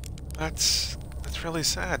 That's really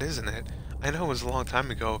sad, isn't it? I know it was a long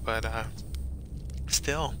time ago, but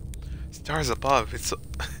still, stars above. It's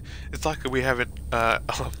like we haven't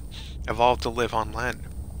evolved to live on land.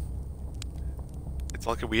 It's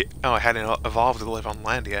like we hadn't evolved to live on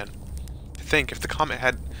land yet. I think if the comet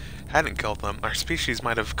hadn't killed them, our species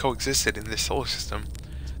might have coexisted in this solar system.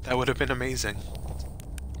 That would have been amazing.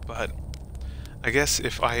 But I guess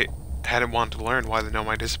if I hadn't wanted to learn why the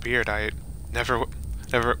Nomai disappeared, I never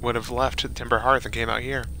would have left Timber Hearth and came out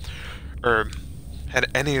here, or had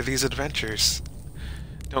any of these adventures.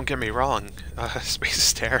 Don't get me wrong, space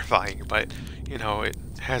is terrifying, but, you know, it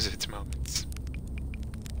has its moments.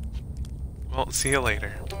 Well, see you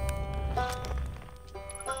later.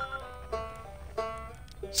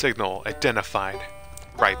 Signal identified.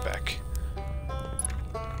 Right back.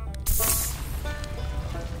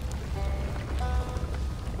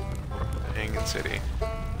 Hanging City.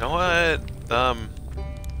 You know what?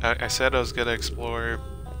 I said I was gonna explore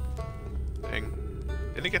thing.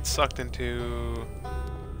 Did it get sucked into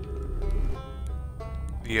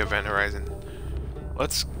the event horizon?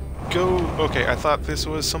 Let's go. Okay, I thought this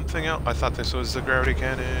was something else. I thought this was the gravity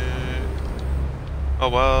cannon. Oh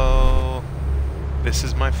well. This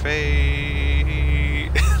is my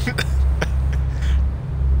fate.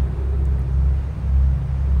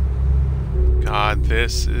 God,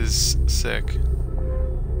 this is sick.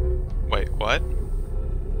 Wait, what?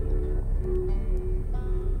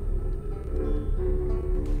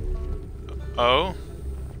 Oh?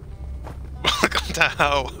 Welcome to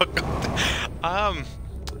hell.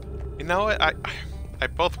 You know what? I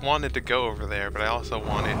both wanted to go over there, but I also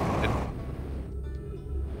wanted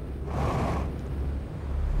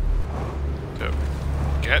to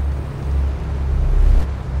get.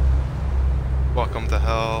 Welcome to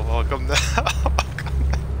hell. Welcome to hell.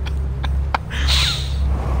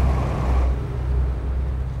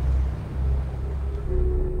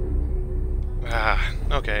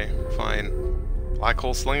 Okay, fine. Black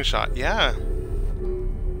hole slingshot, yeah.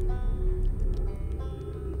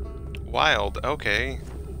 Wild, okay.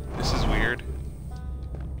 This is weird.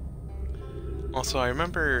 Also, I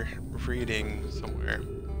remember reading somewhere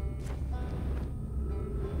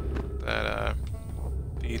that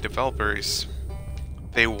the developers,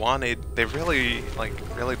 they really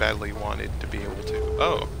badly wanted to be able to.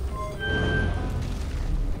 Oh.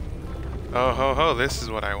 Oh ho ho, this is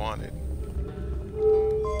what I wanted.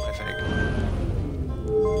 I think.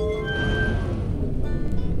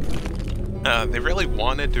 They really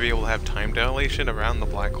wanted to be able to have time dilation around the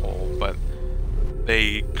black hole, but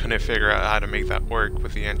they couldn't figure out how to make that work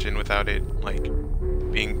with the engine without it, like,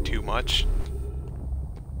 being too much.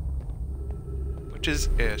 Which is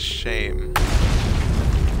a shame.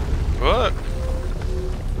 What?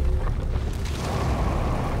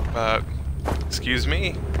 Excuse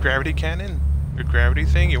me? Gravity cannon? Your gravity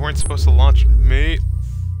thing? You weren't supposed to launch me?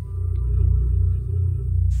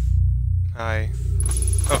 Hi.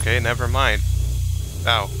 Okay, never mind.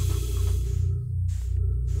 Ow.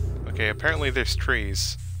 Okay, apparently there's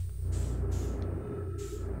trees.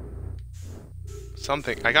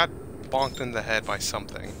 Something. I got bonked in the head by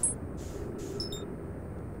something.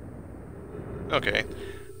 Okay.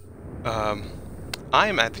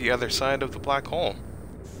 I'm at the other side of the black hole.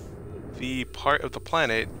 The part of the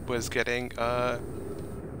planet was getting,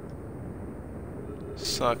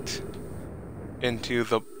 sucked into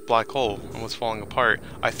the black hole and was falling apart.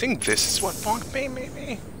 I think this is what bonked me,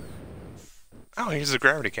 maybe? Oh, here's the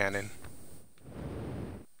gravity cannon.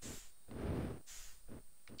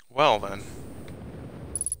 Well then.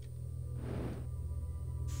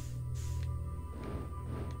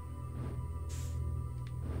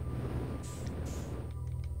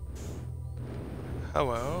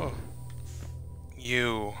 Hello.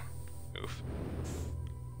 You. Oof.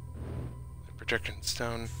 The projection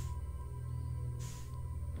stone.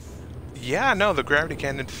 Yeah, no, the gravity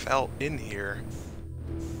cannon fell in here.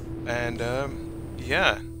 And,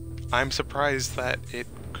 yeah. I'm surprised that it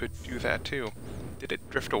could do that too. Did it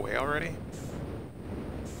drift away already?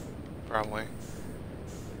 Probably.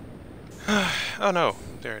 Oh no,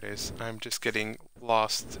 there it is. I'm just getting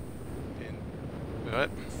lost in...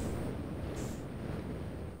 what?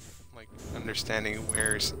 Like, understanding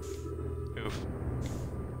where's... oof.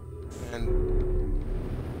 And...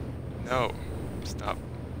 no. Stop.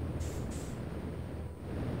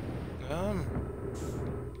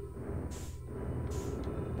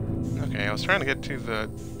 Okay, I was trying to get to the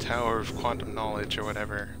Tower of Quantum Knowledge or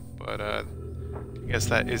whatever, but, I guess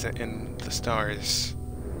that isn't in the stars.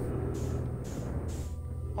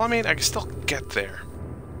 Well, I mean, I can still get there.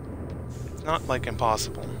 It's not, like,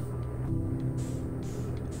 impossible.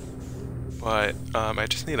 But, I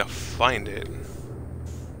just need to find it.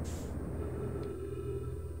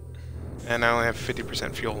 And I only have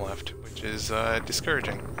 50% fuel left, which is,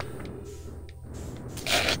 discouraging.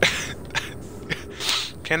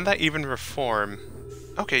 Can that even reform?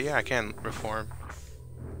 Okay, yeah, I can reform.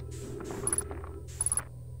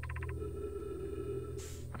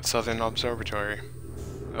 Southern Observatory.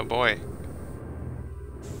 Oh boy.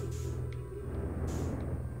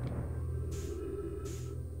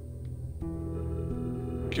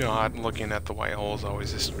 God, looking at the white hole is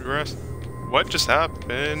always a stress. What just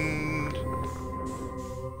happened?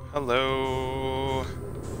 Hello.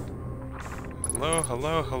 Hello,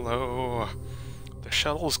 hello, hello. The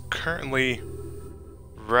shuttle's currently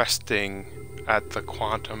resting at the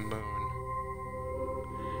quantum moon.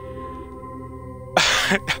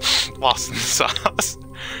 Lost in the sauce.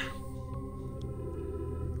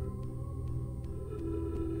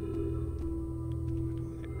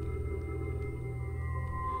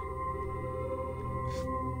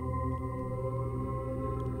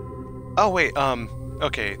 Oh wait,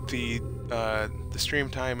 okay, the stream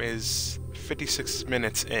time is 56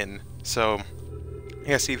 minutes in, so I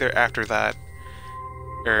guess either after that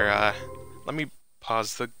or let me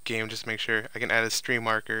pause the game just to make sure I can add a stream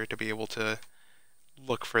marker to be able to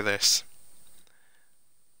look for this.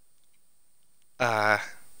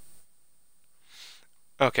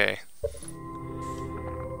 Okay.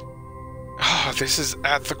 Ah, this is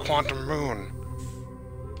at the quantum moon.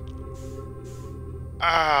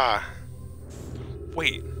 Ah.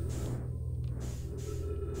 Wait.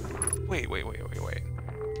 Wait.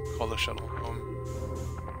 Call the shuttle home.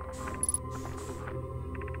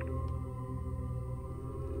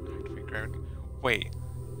 Activate gravity. Wait.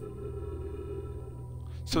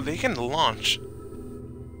 So they can launch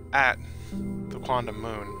at the quantum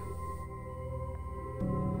moon.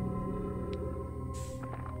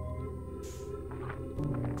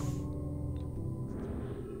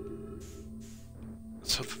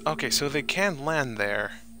 So, okay, so they can land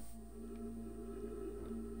there.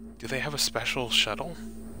 Do they have a special shuttle?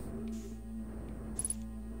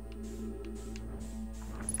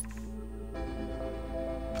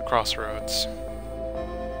 The Crossroads.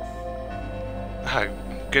 Ah,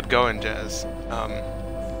 good going, Jazz.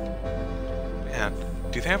 Man,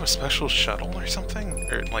 do they have a special shuttle or something?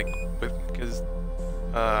 Or, like, with, because,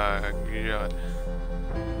 yeah.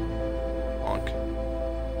 Honk.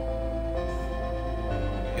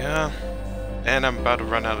 Yeah, and I'm about to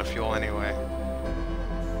run out of fuel anyway.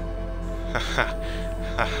 Haha,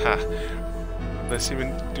 haha. Will this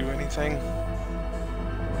even do anything?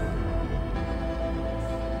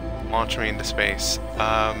 Launch me into space.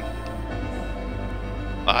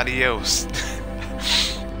 Adios.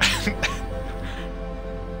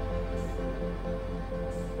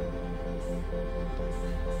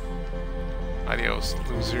 Adios,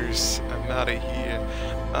 losers. I'm out of here.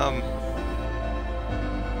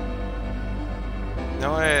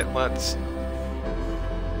 No, wait, let's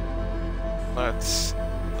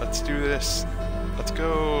do this. Let's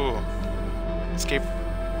go. Escape.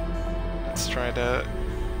 Let's try to.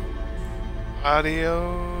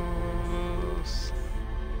 Adios.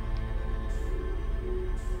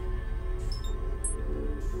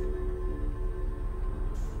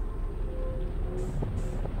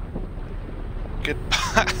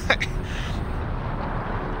 Goodbye.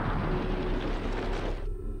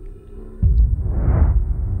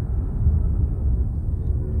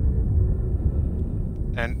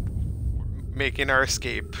 And making our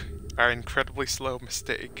escape, our incredibly slow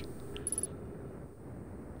mistake.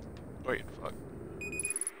 Wait, fuck.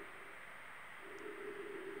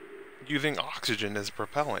 Using oxygen as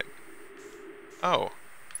propellant. Oh.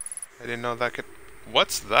 I didn't know that could...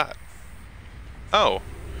 What's that? Oh.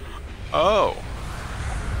 Oh.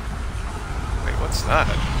 Wait, what's that?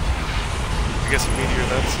 I guess a meteor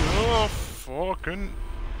that's... Oh, fucking...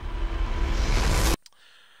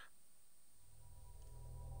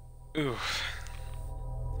 Oof.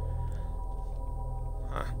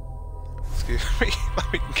 Huh. Excuse me,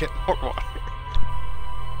 let me get more water.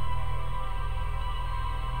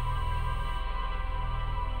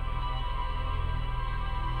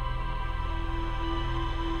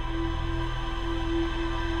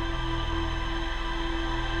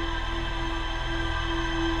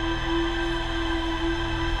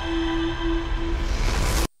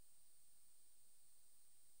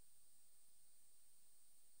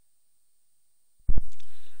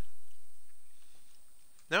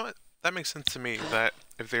 No, that makes sense to me, that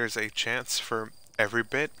if there's a chance for every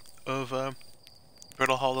bit of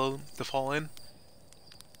Brittle Hollow to fall in,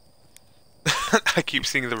 I keep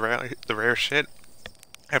seeing the rare shit.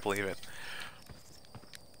 I believe it.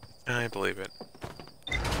 I believe it.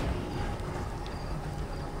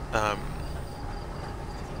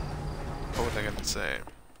 What was I gonna say?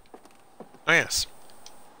 Oh yes.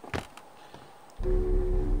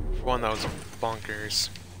 For one, that was bonkers.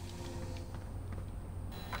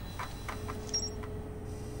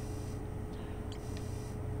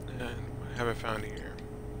 And what have I found here?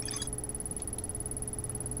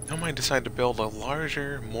 I might decide to build a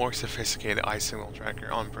larger, more sophisticated ice signal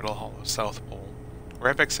tracker on Brittle Hollow South Pole.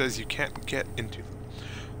 Rybeck says you can't get into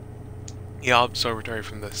the observatory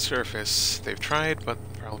from the surface. They've tried, but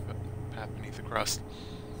probably path beneath the crust.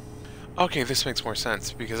 Okay, this makes more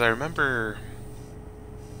sense, because I remember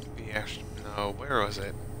the no, where was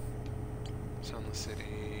it? Sunless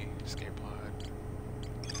City, escape pod.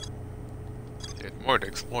 There's more to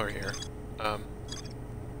explore here.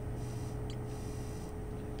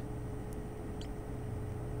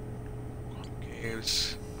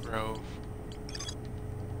 Caves, Grove.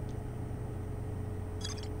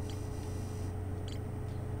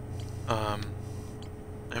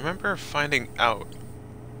 I remember finding out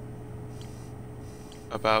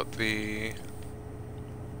about the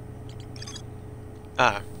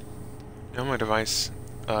know my device,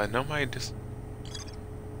 know my universe.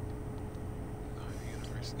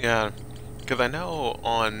 Yeah, because I know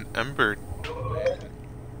on Ember Twin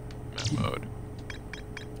map mode,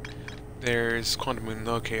 there's Quantum Moon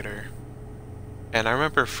Locator, and I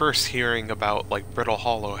remember first hearing about like Brittle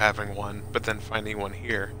Hollow having one, but then finding one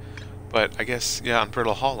here. But I guess, yeah, on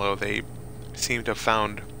Brittle Hollow, they seem to have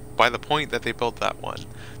found, by the point that they built that one,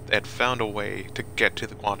 they had found a way to get to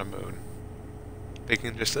the Quantum Moon. They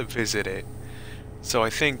can just visit it. So I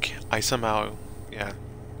think I somehow, yeah,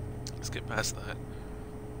 let's get past that.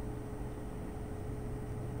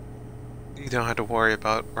 You don't have to worry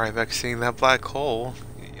about Rybeck seeing that black hole.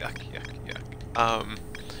 Yuck, yuck, yuck.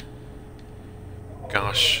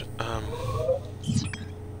 Gosh,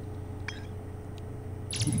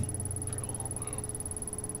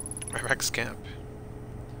 Rybeck's camp.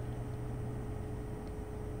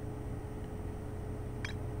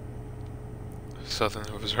 Southern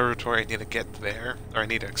Observatory, I need to get there, or I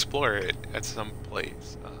need to explore it at some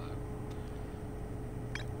place.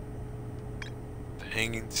 The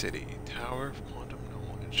Hanging City, Tower of Quantum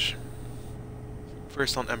Knowledge.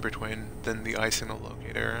 First on Ember Twin, then the eye signal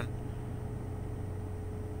locator.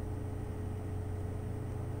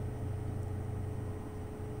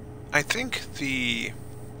 I think the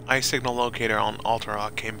eye signal locator on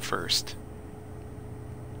Alterok came first.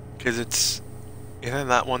 Because isn't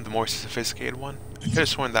that one the more sophisticated one? I could have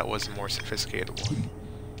sworn that was the more sophisticated one.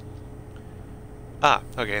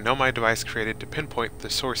 Okay, Nomai device created to pinpoint the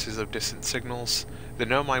sources of distant signals. The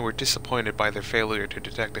Nomai were disappointed by their failure to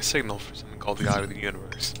detect a signal for something called the Eye of the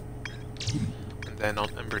Universe. And then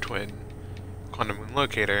on Ember Twin, Quantum Moon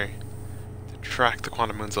Locator, to track the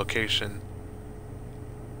Quantum Moon's location,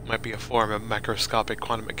 might be a form of macroscopic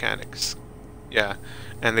quantum mechanics. Yeah,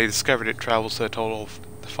 and they discovered it travels to a total of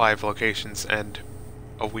 5 locations and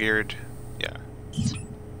a weird, yeah. Is it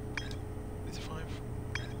 5?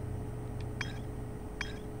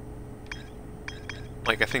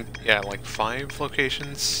 Like, I think, yeah, like 5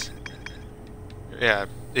 locations? Yeah,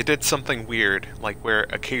 it did something weird, like where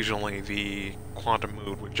occasionally the quantum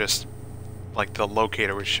moon would just, like the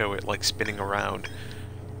locator would show it like spinning around.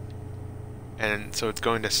 And so it's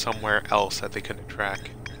going to somewhere else that they couldn't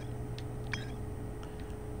track.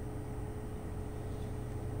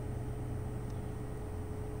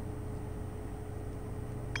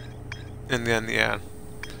 And then, yeah,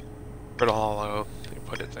 Brittle Hollow, they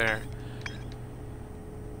put it there.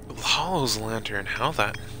 Hollow's Lantern, how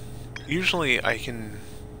that... Usually I can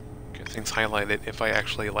get things highlighted if I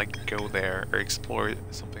actually, like, go there or explore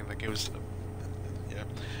something that goes... Yeah.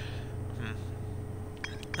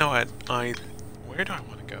 No, where do I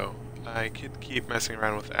want to go? I could keep messing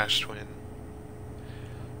around with Ash Twin,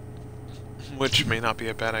 which may not be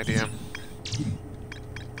a bad idea.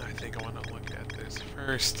 I think I want to look at this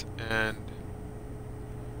first, and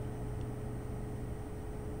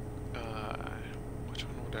which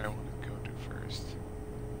one would I want to go to first?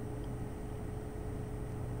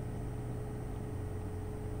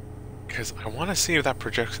 Because I want to see if that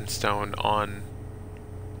projection stone on,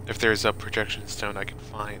 if there's a projection stone I can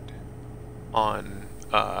find on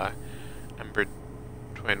Ember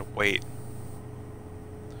Twin. Wait,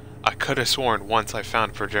 I could have sworn once I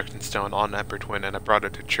found a projection stone on Ember Twin and I brought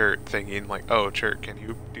it to Chert thinking like, oh Chert, can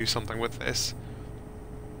you do something with this?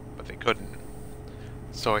 But they couldn't.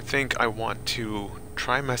 So I think I want to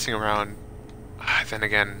try messing around. Then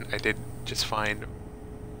again, I did just find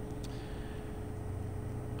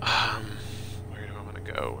where do I want to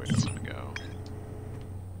go? Where do I want to go?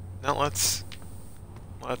 Now let's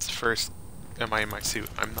first, am I in my suit?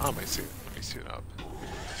 I'm not in my suit. Let me suit up.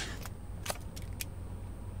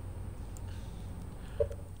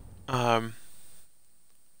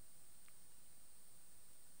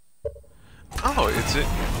 Oh, is it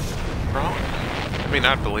wrong? I mean,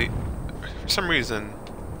 not delete. For some reason,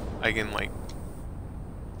 I can, like,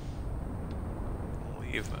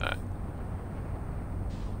 leave that.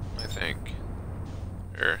 I think.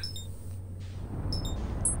 Or...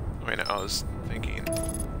 wait, no, I was thinking...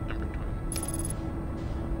 Number 20.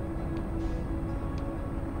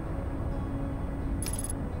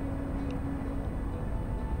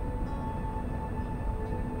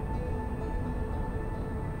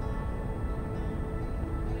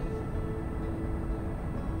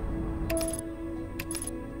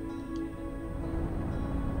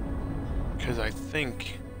 Because I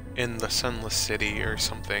think in the Sunless City or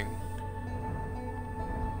something,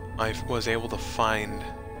 I was able to find...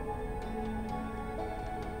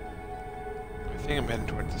 I think I'm heading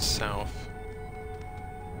towards the south.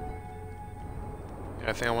 Yeah,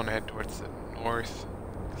 I think I want to head towards the north,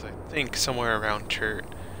 because I think somewhere around Chert,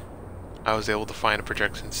 I was able to find a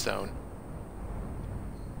projection stone.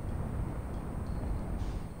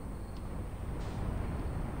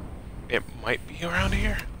 It might be around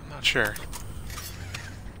here? I'm not sure.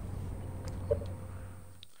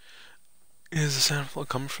 Is the sound flow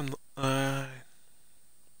coming from the,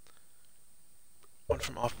 one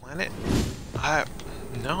from off-planet?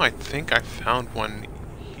 No, I think I found one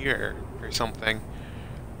here, or something.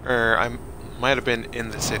 Or I might have been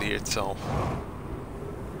in the city itself.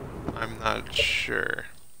 I'm not sure.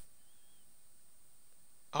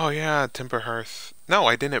 Oh yeah, Timber Hearth. No,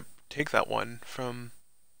 I didn't take that one from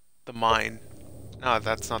the mine. No,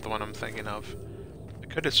 that's not the one I'm thinking of. I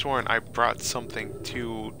could have sworn I brought something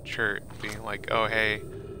to Chert, being like, oh hey,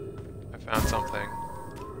 I found something.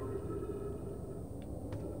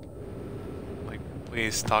 Like,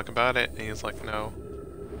 please talk about it, and he's like, no.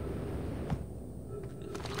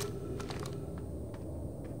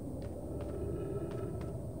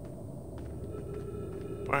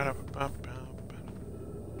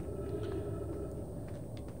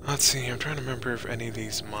 Let's see, I'm trying to remember if any of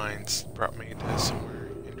these mines brought me to somewhere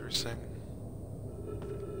interesting.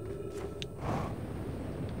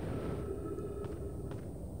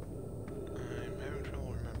 I'm having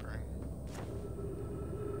trouble remembering.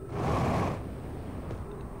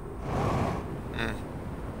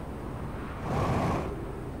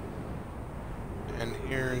 And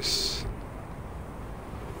here's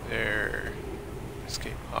their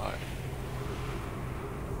escape pod.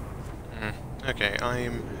 Okay,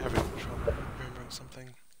 I'm having trouble remembering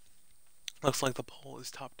something. Looks like the pole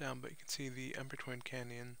is top down, but you can see the Embertwin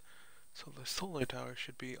Canyon, so the solar tower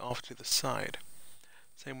should be off to the side.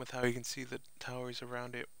 Same with how you can see the towers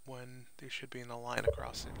around it when they should be in a line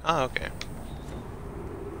across it. Ah, okay.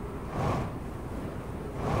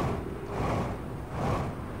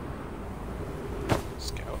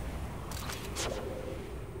 Scout.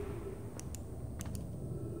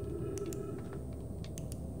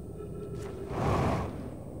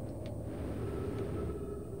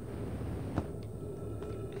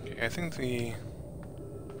 Okay, I think the...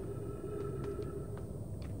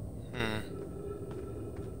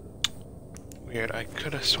 Weird, I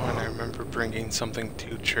could have sworn I remember bringing something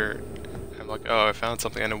to Chert. I'm like, oh, I found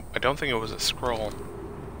something, and I don't think it was a scroll.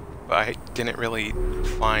 But I didn't really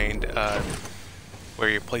find where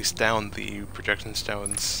you place down the projection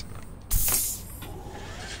stones.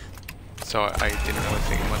 So I didn't really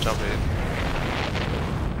think much of it.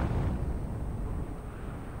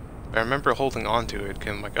 But I remember holding on to it, and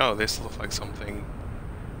I'm like, oh, this looks like something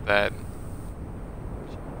that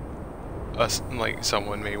like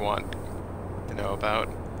someone may want to know about.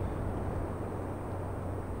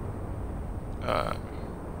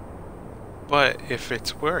 But if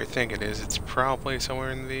it's where I think it is, it's probably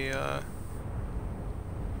somewhere in the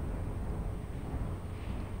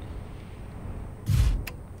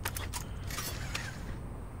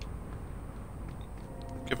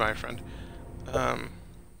goodbye, friend.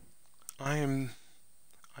 I am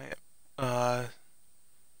talking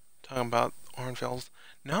about Hornfells.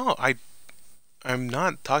 No, I'm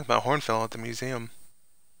not talking about Hornfell at the museum.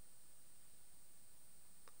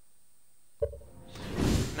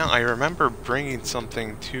 No, I remember bringing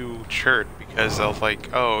something to Chert because I was like,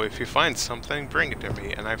 oh, if you find something, bring it to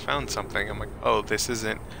me. And I found something. I'm like, oh, this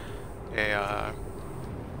isn't a,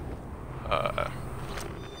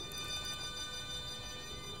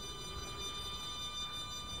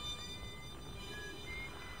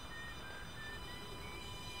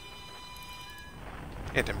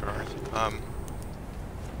 Hey, Timberhearth.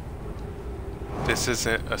 This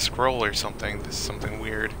isn't a scroll or something. This is something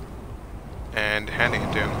weird. And handing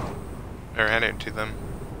it to him. Or handing it to them.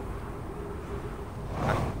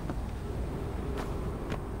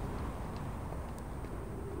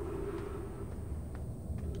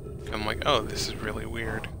 I'm like, oh, this is really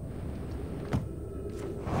weird.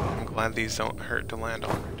 I'm glad these don't hurt to land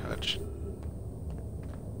on or touch.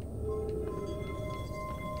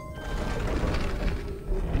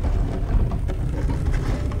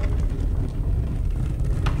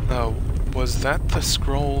 Oh, was that the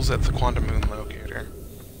scrolls at the Quantum Moon locator?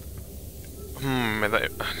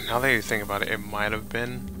 Now that you think about it, it might have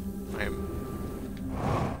been.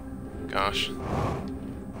 Gosh.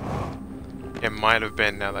 It might have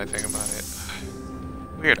been, now that I think about it.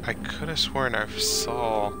 Weird, I could have sworn I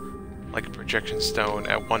saw, like, a projection stone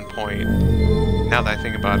at one point now that I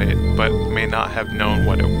think about it, but may not have known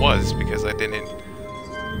what it was because I didn't.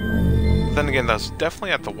 Then again, that was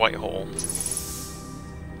definitely at the White Hole.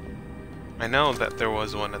 I know that there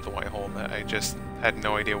was one at the White Hole that I just had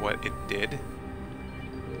no idea what it did.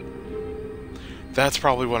 That's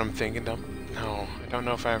probably what I'm thinking of. No, I don't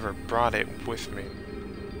know if I ever brought it with me.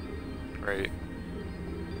 Right.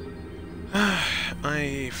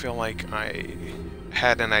 I feel like I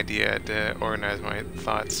had an idea to organize my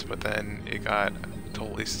thoughts, but then it got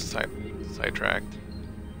totally sidetracked.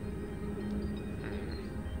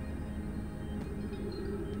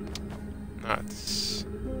 Nuts.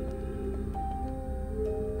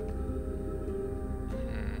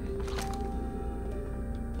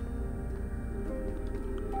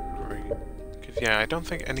 Great. 'Cause, yeah, I don't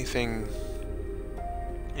think anything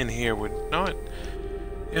in here would know it.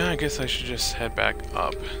 Yeah, I guess I should just head back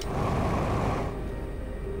up.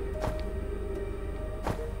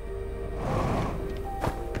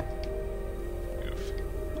 Oof.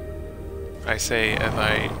 I say as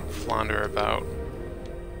I flounder about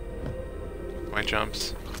my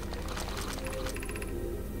jumps.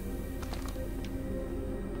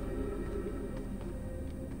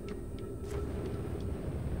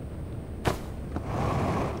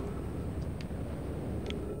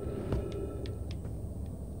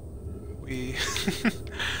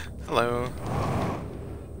 Hello.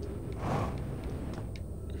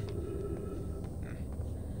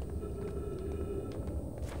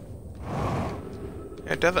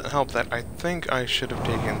 It doesn't help that I think I should have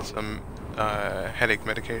taken some headache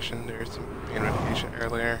medication. There's some pain medication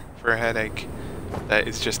earlier for a headache that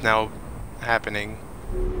is just now happening.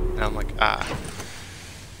 And I'm like, ah,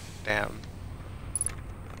 damn.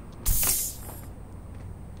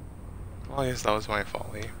 Well, I guess that was my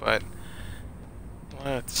folly, but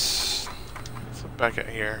let's look back at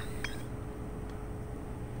here.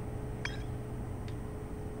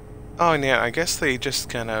 Oh, and yeah, I guess they just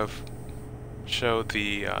kind of show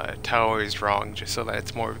the towers wrong, just so that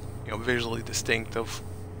it's more, you know, visually distinct of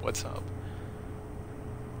what's up.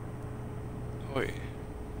 Wait.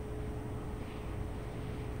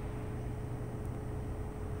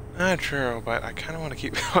 Not true, but I kind of want to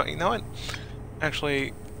keep going. You know what?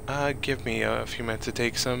 Actually, give me a few minutes to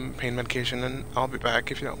take some pain medication, and I'll be back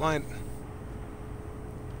if you don't mind.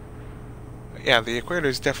 Yeah, the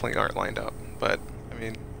equators definitely aren't lined up, but I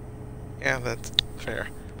mean, yeah, that's fair.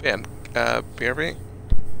 Yeah, BRB?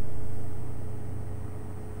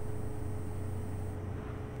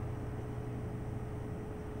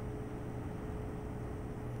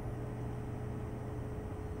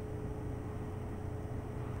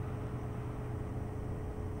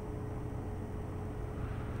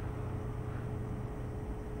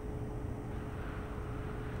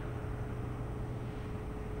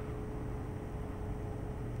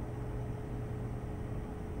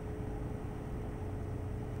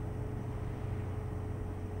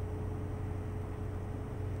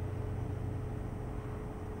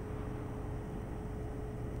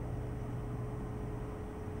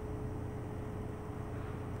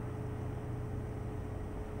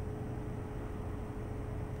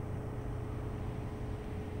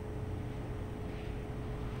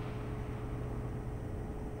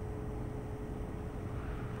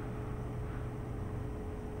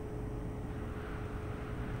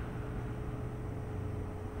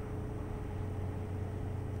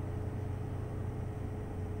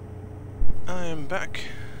 I am back.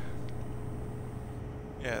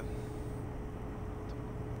 Yeah.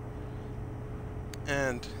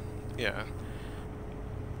 And, yeah.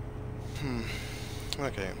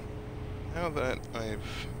 Okay. Now that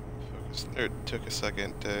I've focused, or took a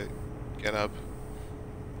second to get up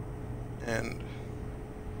and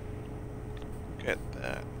get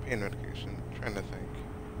that pain medication, I'm trying to think.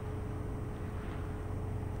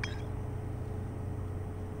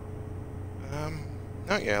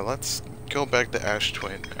 Oh yeah, let's go back to Ash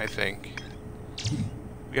Twin, I think.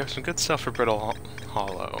 We have some good stuff for Brittle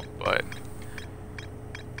Hollow, but...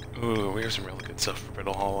 Ooh, we have some really good stuff for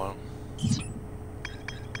Brittle Hollow.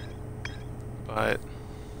 But...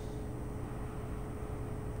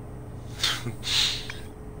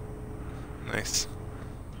 nice.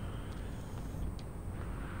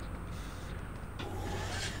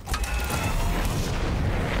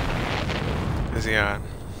 Cause yeah...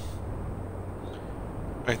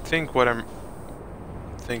 I think what I'm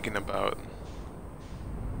thinking about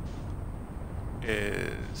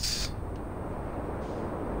is...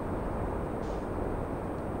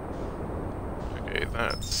 Okay,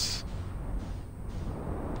 that's...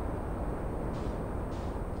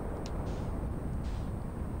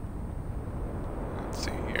 Let's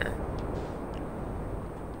see here.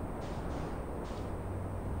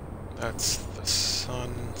 That's the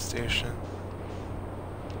sun station.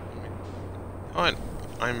 What?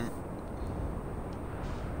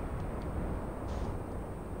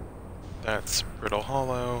 That's Brittle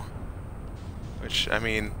Hollow, which, I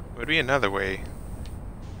mean, would be another way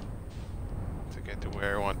to get to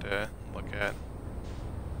where I want to look at.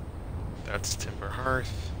 That's Timber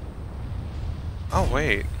Hearth. Oh,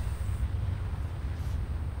 wait.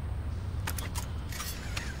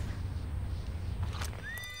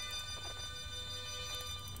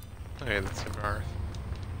 Okay, that's Timber Hearth.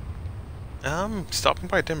 Stopping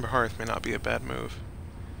by Timber Hearth may not be a bad move.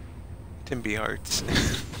 Timby Hearts.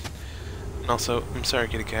 And also, I'm sorry,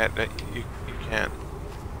 kitty cat, that you can't.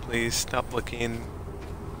 Please stop looking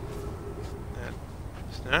at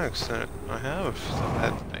snacks that I have so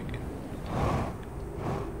that I can...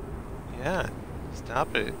 Yeah,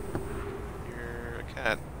 stop it. You're a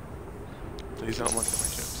cat. Please don't look at my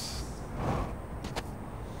chips.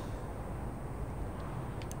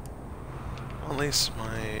 Well, at least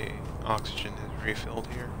my oxygen is refilled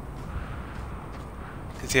here.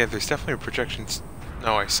 Cause yeah, there's definitely a projection.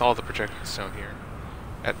 No, I saw the projection stone here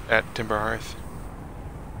at Timber Hearth.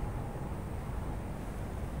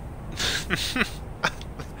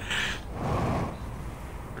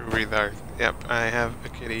 Breathe out. Yep, I have a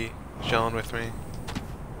kitty chilling with me,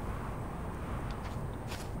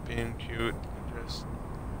 being cute, just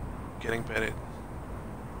getting petted.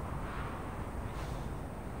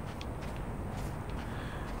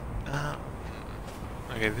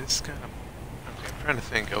 Okay, this is kind of... Okay, I'm trying to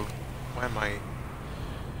think of... Why am I...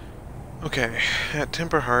 Okay, at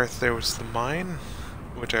Timber Hearth there was the mine,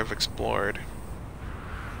 which I've explored.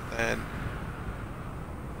 Then...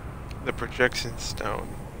 the projection stone.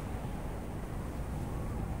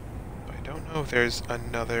 I don't know if there's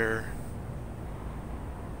another...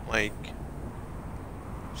 like...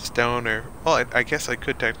 stone or... Well, I guess I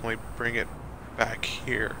could technically bring it back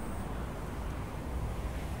here.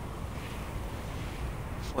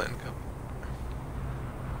 Flint and Cup.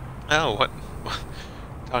 Oh, what?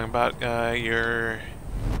 Talking about your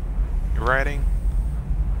writing?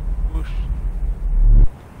 Whoosh.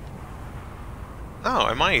 Oh,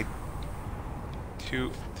 am I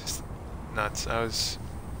too nuts? I was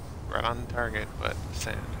right on target, but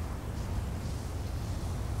sand.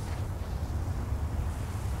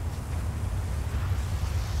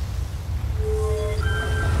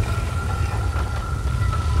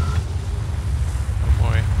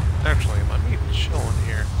 Actually, let me chill in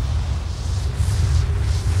here.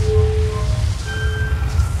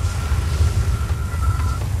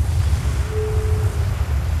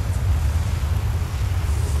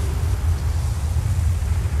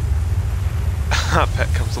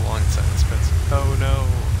 Pet comes along and silence pets. Oh no.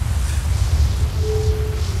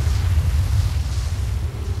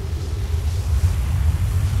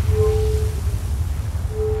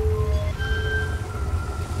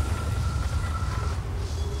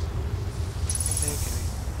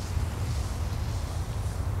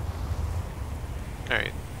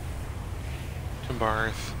 Alright. Timber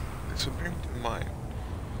Hearth. This would bring to mind.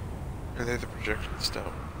 Are they the projection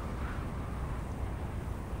stone?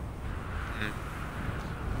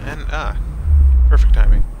 And, perfect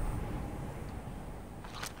timing.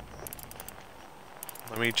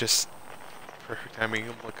 Let me just, perfect timing,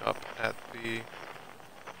 look up at the...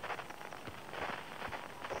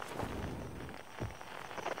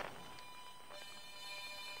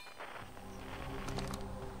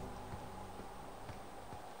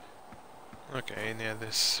 Okay, and yeah,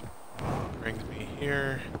 this brings me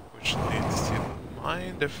here, which leads to the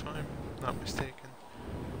mine, if I'm not mistaken.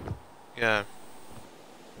 Yeah.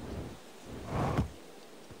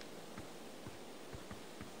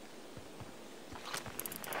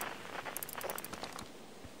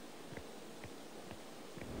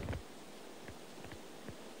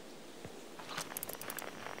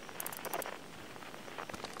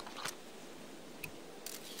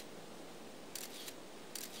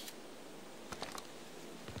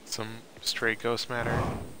 Some stray ghost matter.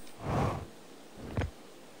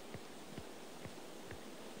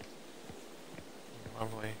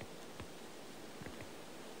 Lovely.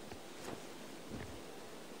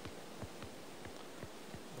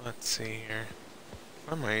 Let's see here.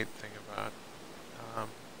 What am I thinking about?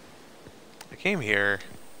 I came here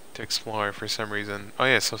to explore for some reason. Oh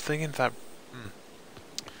yeah, so thinking that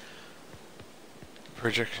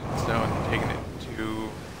projection stone, taking it to...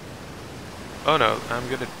 Oh no, I'm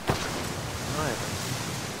gonna die.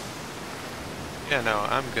 Yeah, no,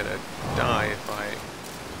 I'm gonna die if I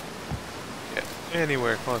get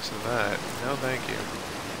anywhere close to that. No, thank you.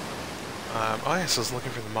 Oh yes, I was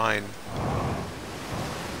looking for the mine.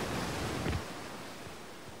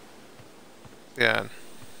 Yeah.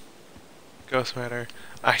 Ghost matter.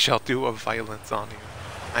 I shall do a violence on you.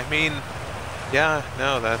 I mean, yeah,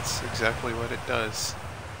 no, that's exactly what it does.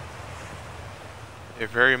 It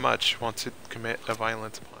very much wants to commit a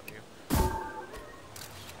violence upon you.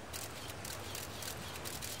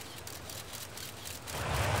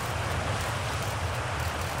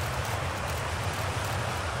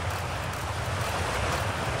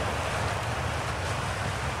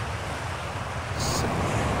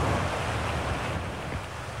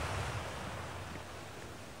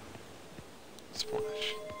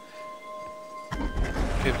 Splash.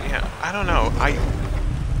 Yeah, I don't know.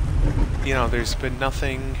 You know, there's been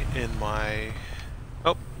nothing in my...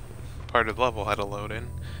 Oh, part of the level had to load in.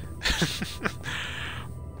 See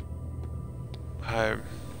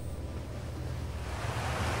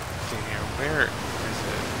here, where is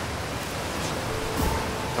it?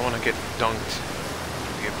 I want to get dunked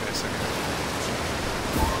in the abyss again.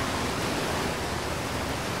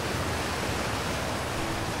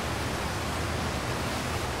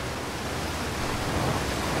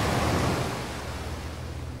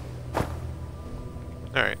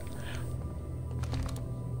 Alright.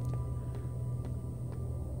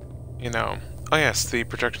 You know, oh yes, the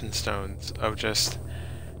projection stones of just,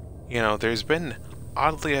 you know, there's been,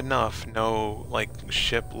 oddly enough, no, like,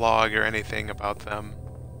 ship log or anything about them.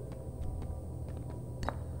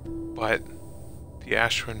 But the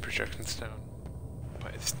Ashwin projection stone.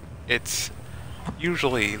 But it's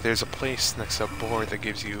usually, there's a place next to a board that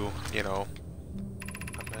gives you, you know,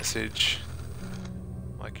 a message,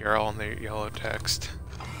 like you're all in the yellow text.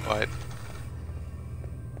 But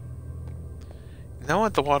you know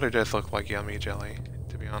what? The water does look like yummy jelly,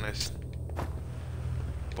 to be honest.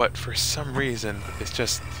 But for some reason, it's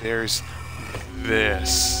just, there's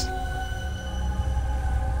this.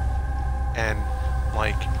 And,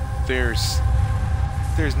 like, there's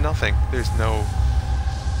nothing. There's no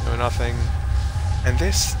nothing. And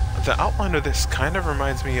this, the outline of this kind of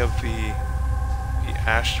reminds me of the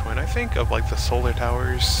Ash Twin, I think, of like the solar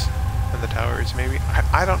towers and the towers, maybe.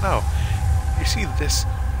 I don't know. You see this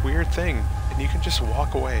weird thing, and you can just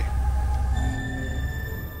walk away.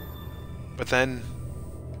 But then,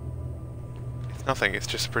 it's nothing, it's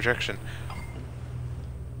just a projection.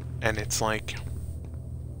 And it's like,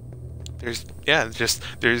 there's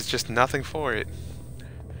just nothing for it.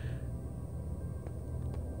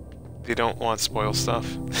 They don't want to spoil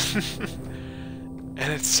stuff.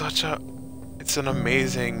 And it's an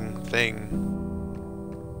amazing thing.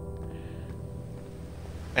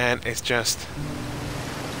 And it's just,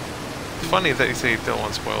 it's funny that you say you don't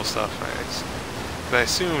want to spoil stuff, right? But I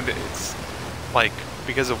assumed it's like,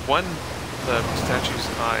 because of when the statue's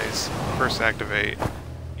eyes first activate,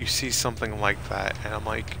 you see something like that, and I'm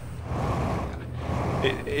like,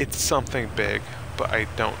 it's something big, but I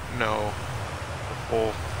don't know the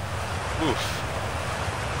whole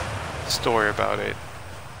story about it.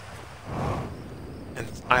 And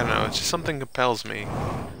I don't know, it's just something compels me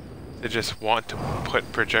to just want to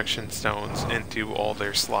put projection stones into all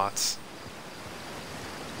their slots.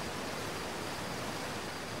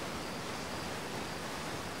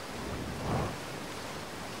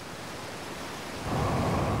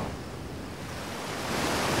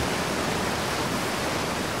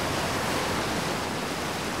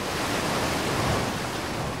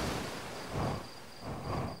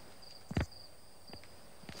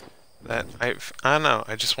 That I don't know,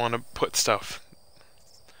 I just want to put stuff.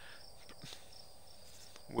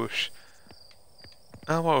 Whoosh.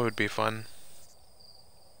 Oh, what would be fun?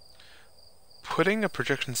 Putting a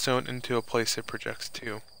projection stone into a place it projects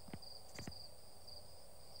to.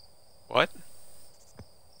 What?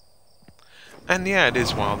 And yeah, it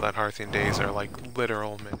is wild that Hearthian days are like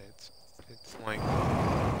literal minutes. It's like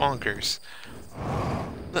bonkers.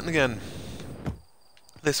 Then again,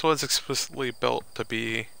 this was explicitly built to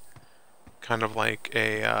be kind of like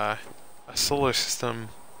a solar system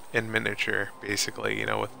in miniature, basically, you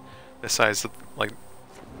know, with the size of, like,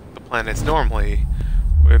 the planets normally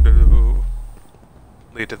would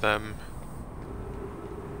lead to them.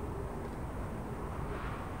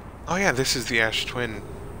 Oh yeah, this is the Ash Twin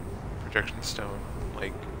projection stone,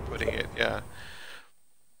 like, putting it, yeah.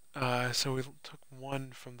 So we took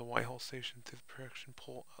one from the Whitehall station to the projection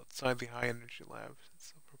pole outside the high energy lab.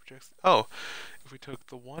 Oh, if we took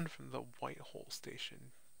the one from the Whitehall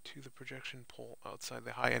station to the projection pole outside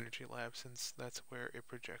the high energy lab, since that's where it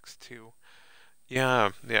projects to. Yeah.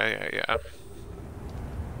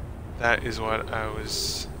 That is what I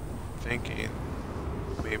was thinking.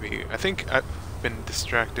 Maybe. I think I've been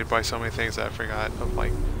distracted by so many things that I forgot of,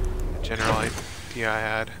 like, the general idea I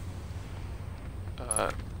had.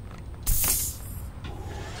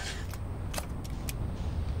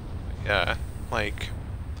 Yeah, like,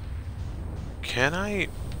 can I...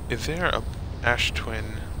 Is there a ash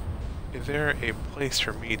twin? Is there a place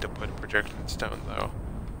for me to put a projection stone, though?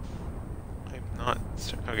 I'm not...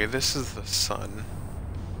 Okay, this is the sun.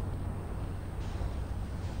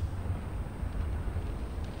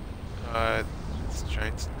 It's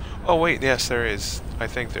giant... Oh, wait, yes, there is. I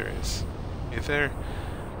think there is. Is there?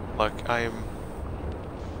 Look, I'm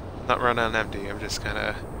not running on empty. I'm just kind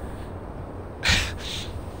of...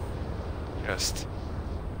 just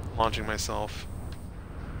launching myself.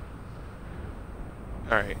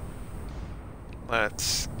 Alright.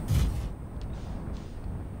 Let's...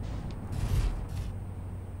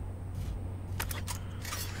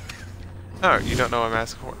 Oh, you don't know what I'm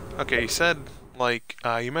asking for? Okay, you said, like,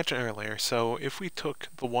 you mentioned earlier, so if we took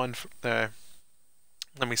the one let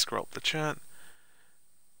me scroll up the chat.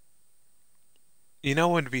 You know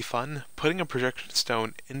what would be fun? Putting a projection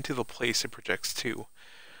stone into the place it projects to.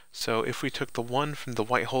 So if we took the one from the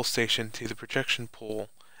white hole station to the projection pole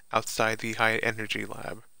outside the high energy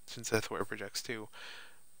lab, since that's where it projects to,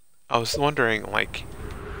 I was wondering, like,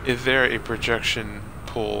 is there a projection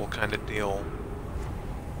pole kind of deal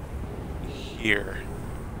here?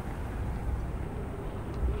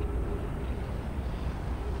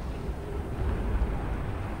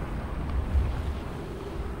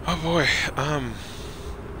 Oh boy,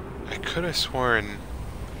 I could have sworn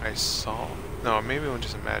I saw... No, maybe I'm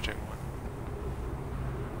just imagining one.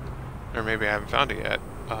 Or maybe I haven't found it yet.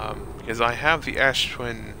 Because I have the ash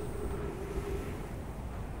twin...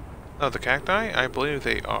 Oh, the cacti? I believe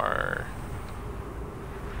they are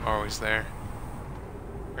always there.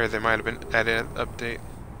 Or they might have been added update.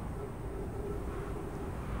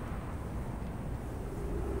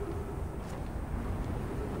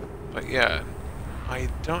 But yeah, I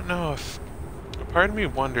don't know if... A part of me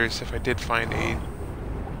wonders if I did find a...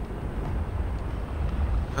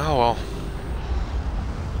 Oh well.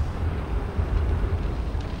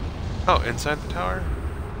 Oh, inside the tower?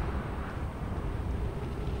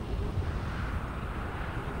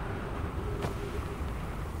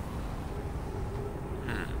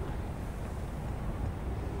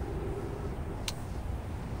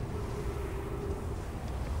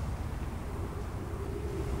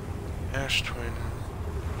 Ash twin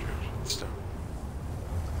projection stone.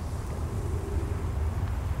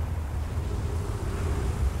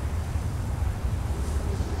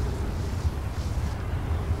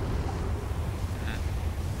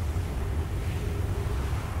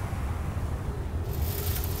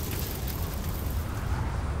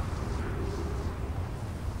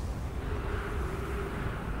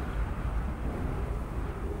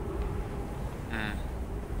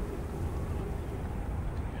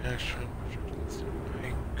 Ash twin projection stone.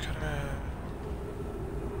 I coulda...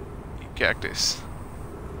 Cactus.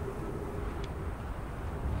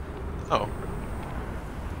 Oh.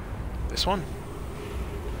 This one?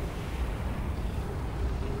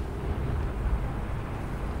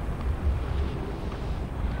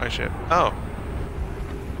 My ship. Oh.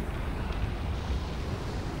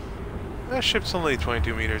 That ship's only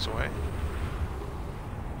 22 meters away.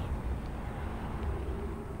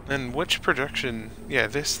 And which projection? Yeah,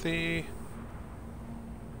 this the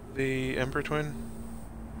Emperor Twin?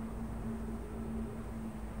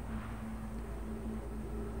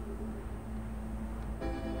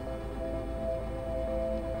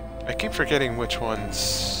 I keep forgetting which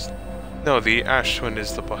one's... No, the Ash Twin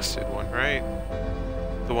is the busted one, right?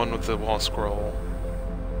 The one with the wall scroll.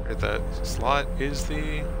 Or the slot is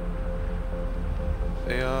the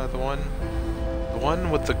one? The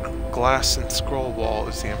one with the glass and scroll wall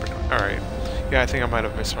is the Emperor Twin. Alright. Yeah, I think I might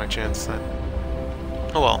have missed my chance then.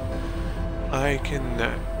 Oh well. I can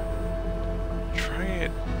try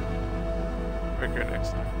it quicker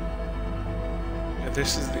next time. Yeah,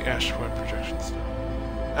 this is the Ash Twin projection stuff.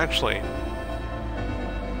 Actually,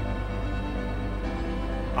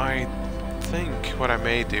 I think what I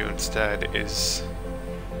may do instead is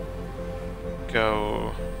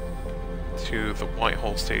go to the White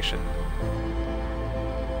Hole Station,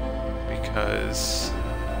 because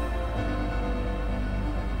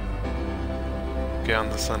get on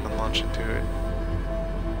the sun and launch into it.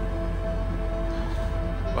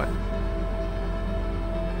 But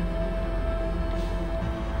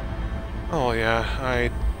oh yeah, I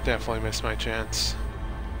definitely missed my chance.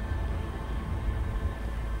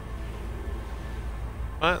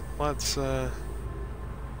 But let's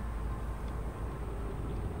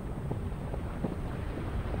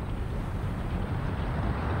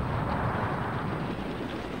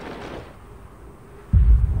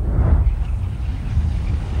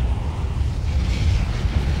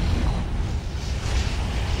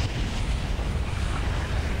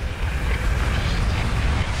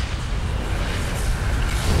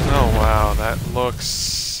looks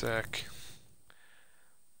sick.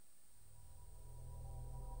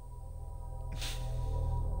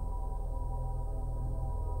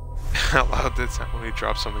 How loud did it sound when you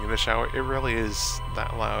drop something in the shower? It really is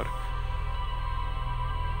that loud.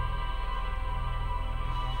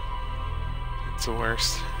 It's the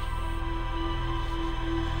worst.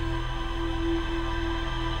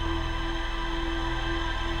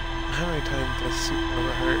 How many times does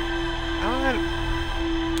supernova hurt?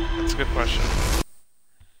 That's a good question.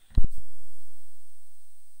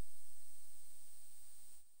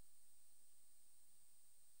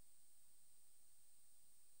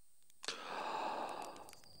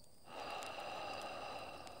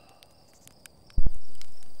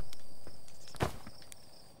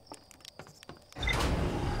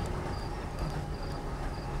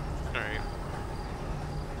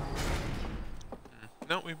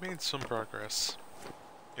 No, we've made some progress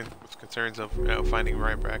with concerns of finding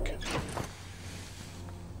Ryback.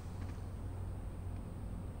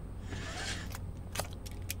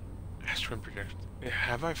 Twin projection.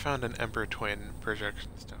 Have I found an Emperor Twin projection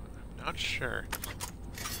stone? I'm not sure.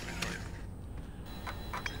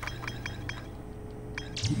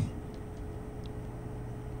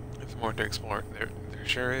 There's more to explore. There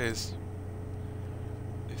sure is.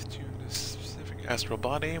 Is tuned to specific astral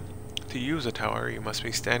body. To use a tower, you must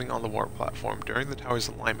be standing on the warp platform during the tower's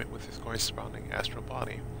alignment with its corresponding astral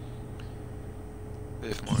body.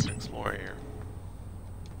 There's more to explore here.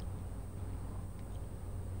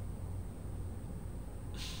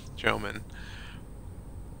 Joman.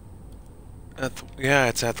 Yeah,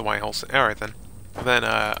 it's at the White Hole. Alright then. Then,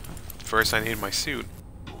 first I need my suit.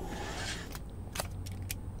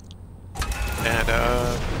 And,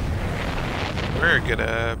 we're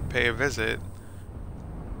gonna pay a visit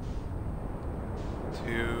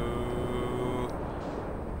to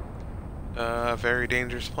a very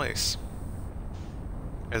dangerous place.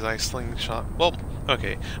 As I slingshot... Well,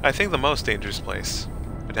 okay. I think the most dangerous place,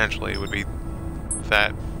 potentially, would be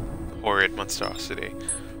that horrid monstrosity.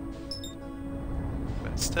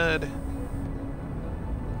 But instead...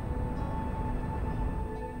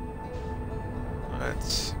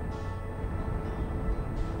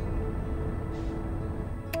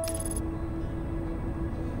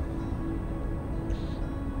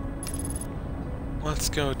 Let's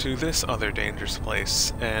go to this other dangerous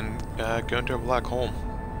place and go into a black hole.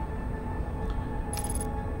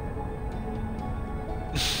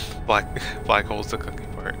 Black hole's the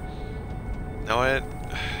cooking part. Know what?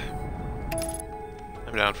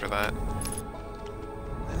 I'm down for that.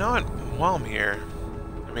 You know what? While I'm here,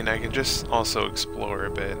 I mean, I can just also explore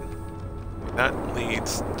a bit. That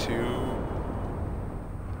leads to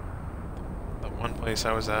the one place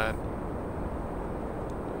I was at.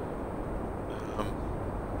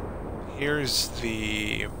 Here's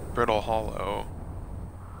the Brittle Hollow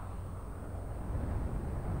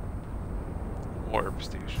warp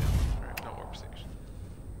station. Right, not warp station.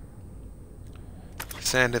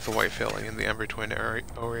 Sand at the white filling in the Ember Twin area.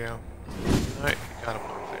 Alright, got him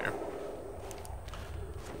over there.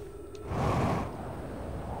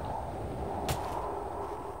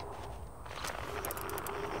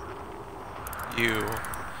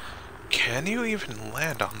 Can you even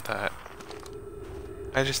land on that?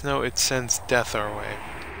 I just know it sends death our way.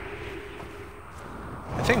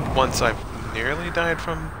 I think once I've nearly died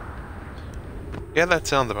from... Yeah, that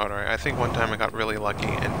sounds about right. I think one time I got really lucky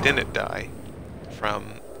and didn't die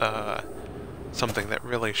from something that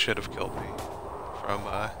really should have killed me. From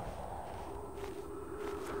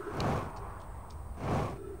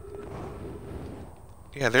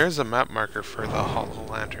yeah, there's a map marker for the Hollow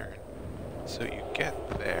Lantern. So you get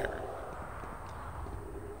there.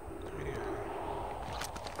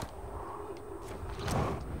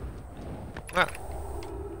 Ah.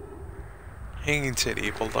 Hanging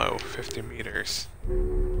City below 50 meters.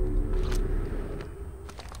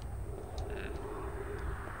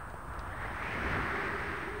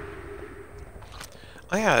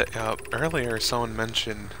 Oh yeah, earlier someone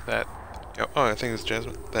mentioned that, oh, I think it was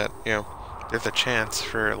Jasmine, that, there's a chance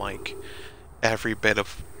for, like, every bit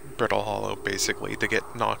of Brittle Hollow, basically, to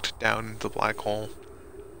get knocked down into the black hole.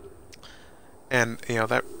 And,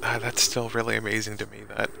 that's still really amazing to me,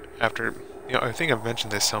 that after, I think I've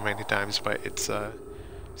mentioned this so many times, but it's,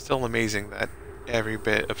 still amazing that every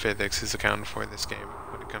bit of physics is accounted for in this game,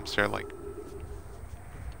 when it comes to, like,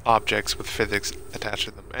 objects with physics attached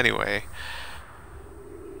to them. Anyway...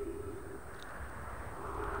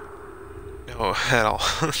 No, at all.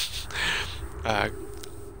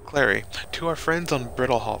 Clary, to our friends on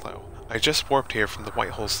Brittle Hollow. I just warped here from the White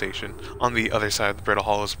Hole Station, on the other side of the Brittle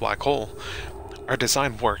Hollow's black hole. Our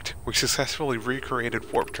design worked. We successfully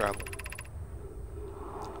recreated warp travel.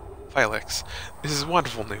 Felix, this is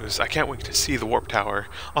wonderful news. I can't wait to see the warp tower,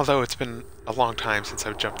 although it's been a long time since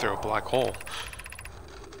I've jumped through a black hole.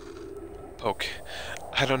 Poke.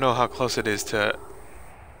 I don't know how close it is to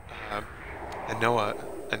uh,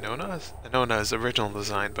 Anona's original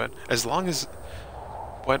design, but as long as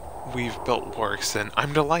what we've built works, then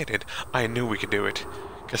I'm delighted. I knew we could do it.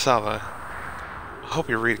 Cassava. I hope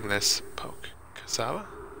you're reading this. Poke. Cassava?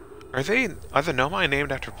 Are the Nomai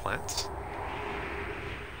named after plants?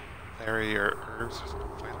 Clary or herbs or something?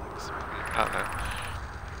 Felix, maybe. I don't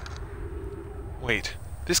know. Wait,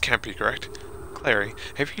 this can't be correct. Clary,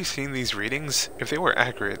 have you seen these readings? If they were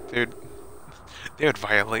accurate, they would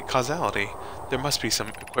violate causality. There must be some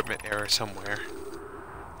equipment error somewhere.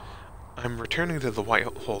 I'm returning to the White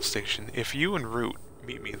Hole Station. If you and Root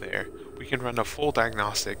meet me there, we can run a full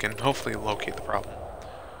diagnostic and hopefully locate the problem.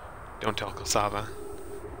 Don't tell Cassava.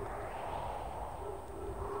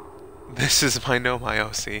 This is my Nomai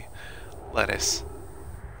OC. Lettuce.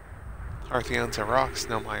 Artheons are rocks,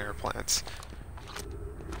 Nomai are plants.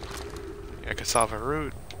 Yeah, Cassava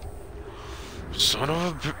root. Son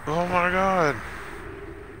of a... Oh my god!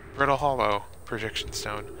 Brittle hollow. Projection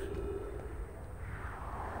stone.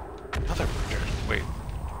 Another projection. Wait.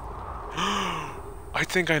 I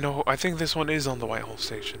think I know. I think this one is on the White Hole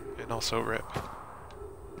Station. And also RIP.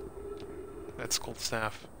 That's Gold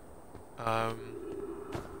Staff.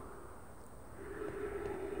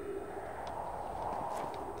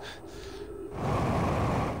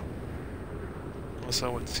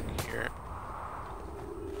 Also, what's here?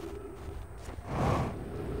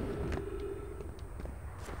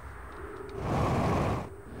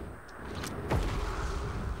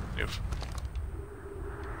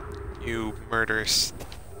 You murderous...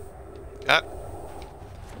 Ah!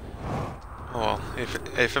 Oh well,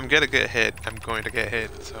 if I'm gonna get hit, I'm going to get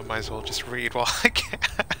hit, so I might as well just read while I can.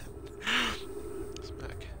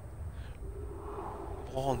 Smack.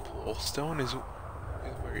 Wall and pole stone is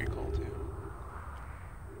where you call to.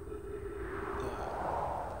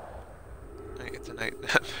 It's a night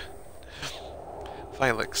nap.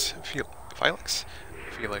 Felix. Felix.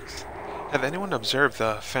 Have anyone observed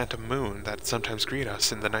the phantom moon that sometimes greet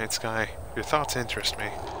us in the night sky? Your thoughts interest me.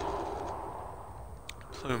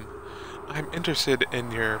 Plume. I'm interested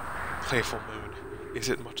in your playful moon. Is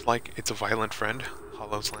it much like its a violent friend,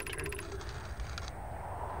 Hollow's lantern?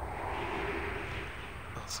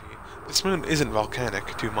 Let's see. This moon isn't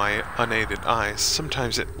volcanic to my unaided eyes.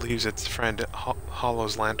 Sometimes it leaves its friend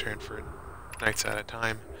Hollow's lantern for nights at a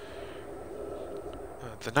time.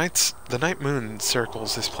 The night moon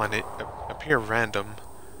circles this planet appear random.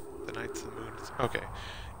 The nights the moon is... Okay.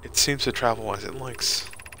 It seems to travel as it likes.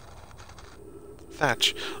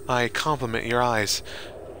 Thatch, I compliment your eyes.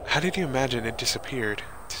 How did you imagine it disappears?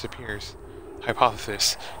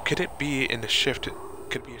 Hypothesis. Could it be a shift in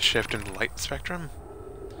the light spectrum?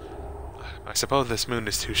 I suppose this moon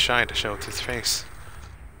is too shy to show its face.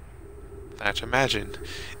 Thatch, imagine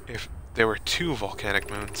if there were 2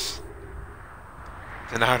 volcanic moons.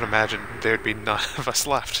 Then I would imagine there'd be none of us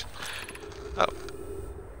left. Oh.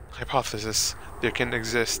 Hypothesis. There can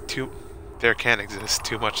exist too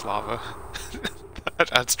much lava.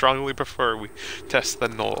 I'd strongly prefer we test the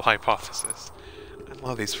null hypothesis. I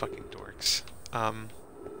love these fucking dorks.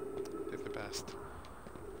 They're the best.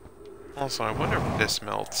 Also, I wonder if this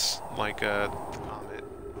melts like a comet.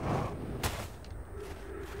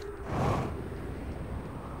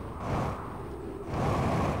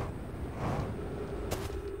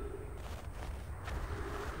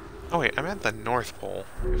 Oh wait, I'm at the North Pole.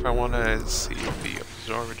 If I want to see the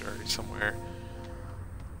observatory somewhere,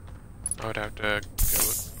 I would have to go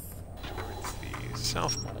towards the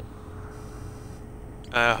South Pole.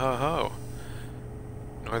 Ho-ho!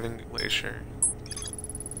 Northern Glacier.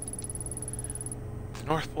 The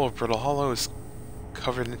North Pole of Brittle Hollow is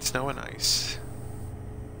covered in snow and ice.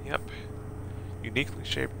 Yep. Uniquely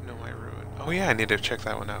shaped Nomai ruin. Oh yeah, I need to check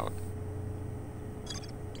that one out.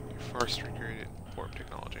 Your first recreated warp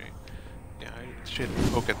technology. Yeah, I should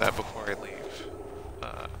poke at that before I leave.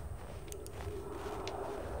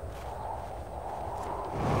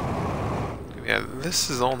 Yeah, this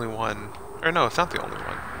is the only one. Or no, it's not the only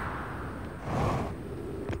one.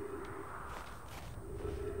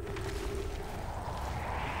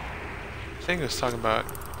 I think it was talking about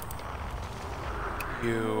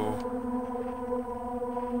you.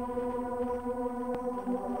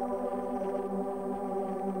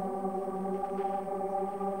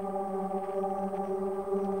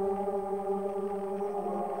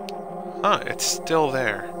 Huh, it's still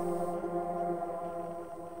there.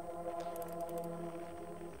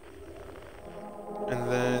 And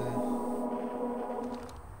then...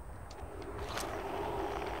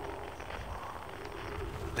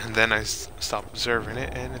 and then I stop observing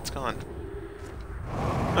it, and it's gone.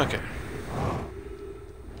 Okay.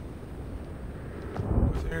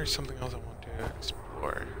 Is there something else I want to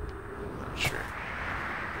explore? I'm not sure.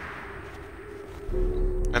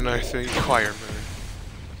 And I think Choir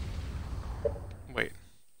Moon. Wait.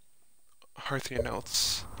 Hearthian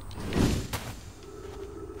Notes.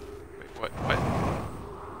 Wait, what?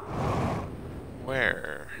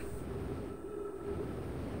 Where?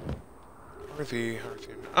 Where are the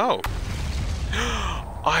Hearthian... Oh!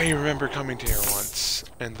 I remember coming to here once,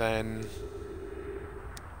 and then...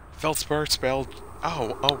 Feldspar spelled...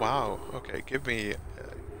 Oh, oh wow. Okay, give me a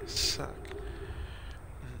sec.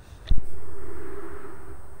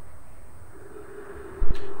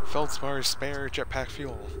 Feldspar spare jetpack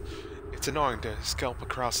fuel. It's annoying to scalp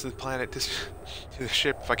across the planet to the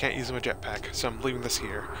ship if I can't use my jetpack, so I'm leaving this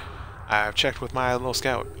here. I've checked with my little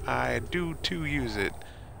scout. I do too use it.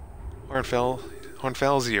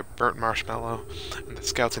 Hornfell's your burnt marshmallow, and the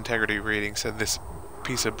scout's integrity rating said this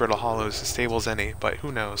piece of brittle hollow is as stable as any, but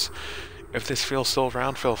who knows. If this feels still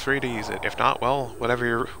around, feel free to use it. If not, well, wherever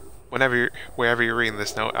you're reading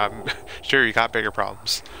this note, I'm sure you got bigger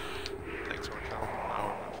problems. Thanks, Hornfell.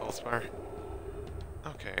 Oh, Feldspar.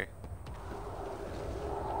 Okay.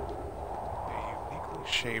 A uniquely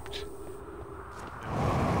shaped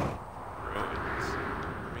ruins.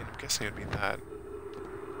 I mean, I'm guessing it'd be that.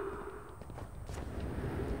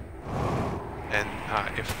 And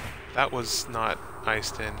if that was not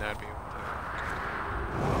iced in, that'd be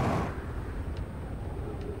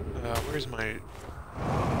where's my...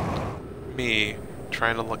 me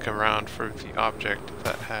trying to look around for the object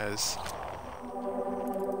that has...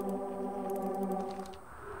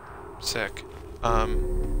 Sick. Alright,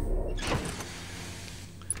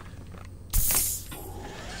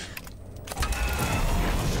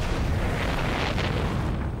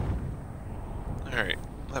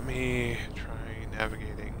 let me try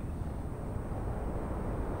navigating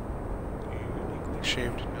uniquely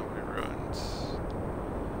shaped Nowhere ruins.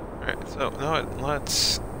 Alright, so now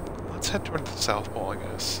let's head toward the South Pole, I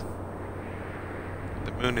guess.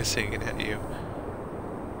 The moon is singing at you.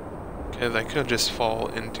 Because I could just fall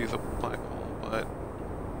into the black hole, but...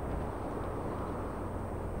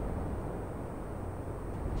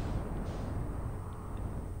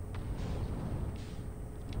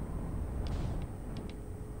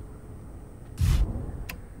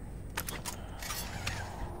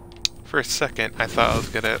 For a second, I thought I was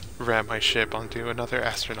gonna ram my ship onto another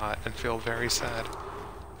astronaut and feel very sad.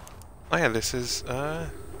 Oh yeah, this is,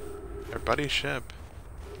 our buddy's ship.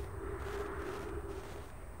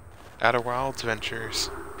 Outer Wilds Ventures.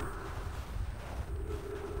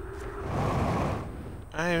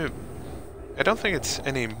 I don't think it's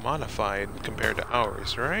any modified compared to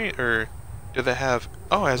ours, right? Or do they have...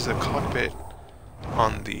 Oh, it has the cockpit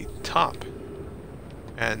on the top.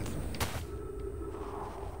 And...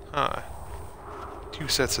 Huh. 2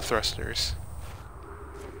 sets of thrusters.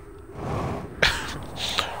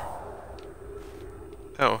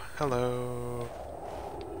 Oh, hello.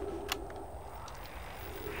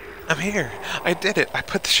 I'm here! I did it! I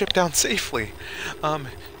put the ship down safely!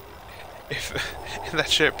 If in that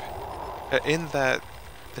ship, the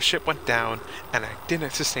ship went down, and I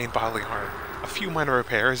didn't sustain bodily harm. A few minor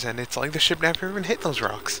repairs, and it's like the ship never even hit those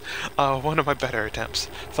rocks. One of my better attempts.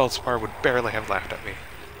 Feldspar would barely have laughed at me.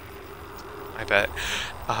 I bet.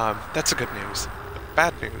 That's the good news. The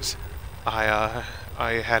bad news, I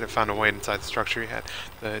hadn't found a way inside the structure yet.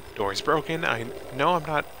 The door's broken. I know I'm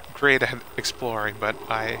not great at exploring, but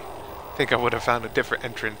I think I would have found a different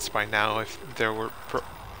entrance by now if there were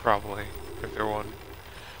probably if there were one.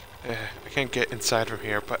 I can't get inside from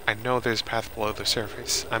here, but I know there's a path below the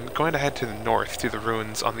surface. I'm going to head to the north to the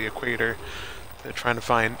ruins on the equator to try to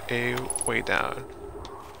find a way down.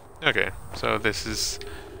 Okay, so this is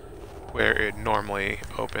where it normally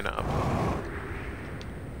open up.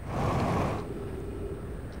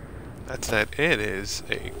 That said, it is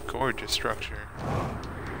a gorgeous structure.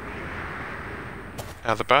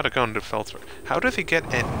 Now the about to go into Feldspar. How do they get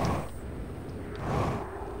in?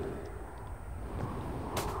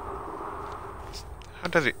 How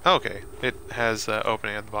does he? Oh, okay, it has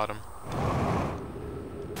opening at the bottom.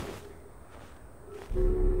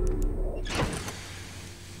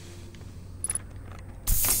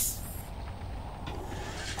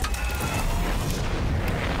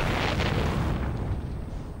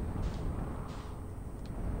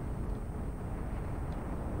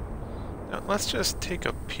 Now let's just take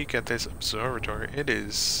a peek at this observatory. It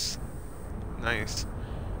is nice.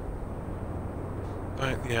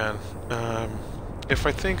 But yeah, if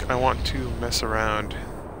I think I want to mess around,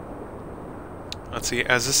 let's see,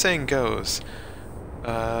 as the saying goes,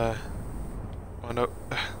 Oh no.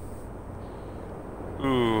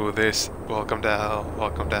 Ooh, this. Welcome to hell.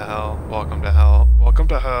 Welcome to hell. Welcome to hell. Welcome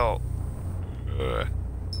to hell. Ugh.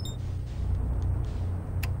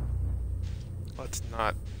 Let's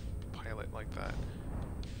not pilot like that.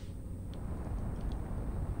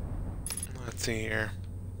 Let's see here.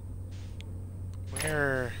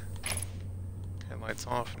 Where? Headlights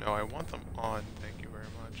off? No, I want them on. Thank you very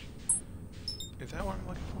much. Is that what I'm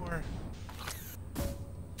looking for?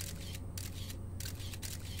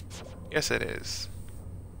 Yes, it is.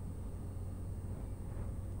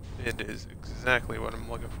 It is exactly what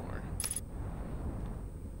I'm looking for.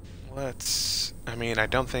 Let's... I mean, I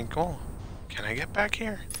don't think... Oh, can I get back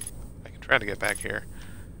here? I can try to get back here.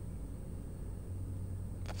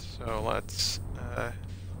 So let's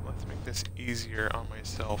make this easier on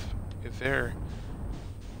myself. If there...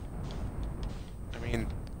 I mean,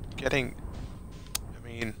 getting... I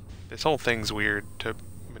mean, this whole thing's weird to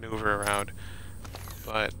maneuver around,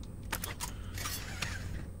 but...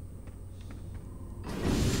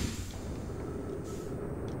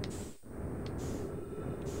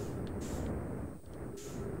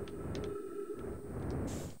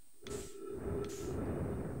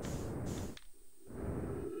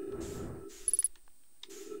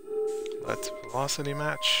 Let's velocity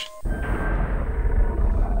match. I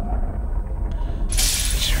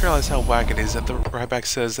just realized how whack it is that the Ryback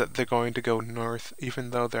says that they're going to go north,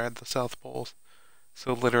 even though they're at the South Poles.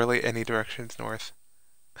 So literally any direction's north.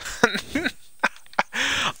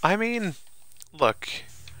 I mean, look,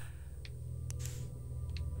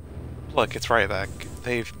 it's Ryback.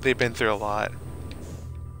 They've been through a lot.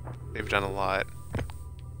 They've done a lot.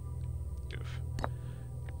 Oof.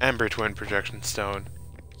 Ember Twin Projection Stone.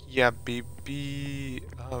 Yeah, BB,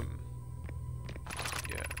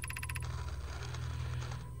 yeah.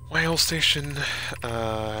 Whale Station,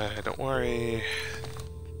 don't worry.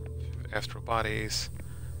 Astral Bodies.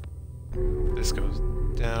 This goes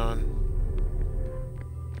down.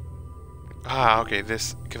 Ah, okay,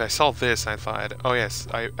 this, because I saw this, I thought, oh yes,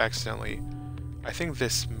 I think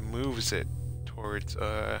this moves it towards,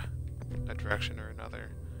 a direction or another.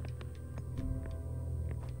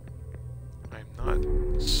 I'm not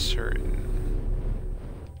certain.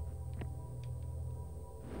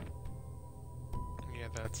 Yeah,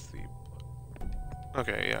 that's the...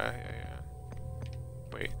 Okay, yeah.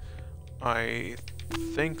 Wait. I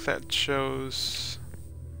think that shows...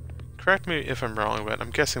 Correct me if I'm wrong, but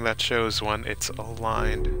I'm guessing that shows when it's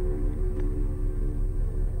aligned.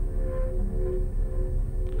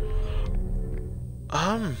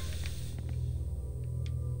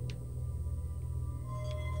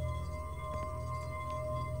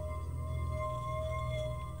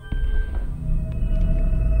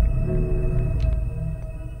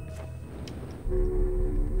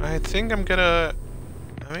 I think I'm gonna...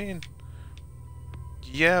 I mean...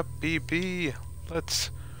 Yeah, BB, let's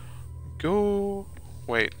go...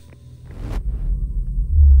 Wait.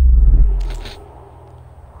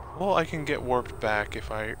 Well, I can get warped back if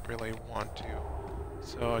I really want to.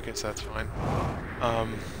 So I guess that's fine.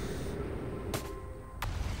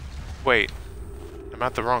 Wait. I'm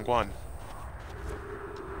at the wrong one.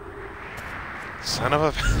 Son of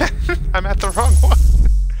a... I'm at the wrong one!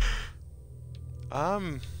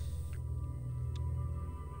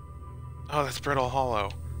 Oh, that's Brittle Hollow.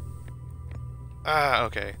 Ah,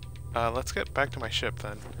 okay. Let's get back to my ship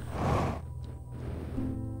then.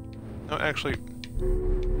 No, actually...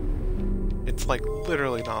 It's like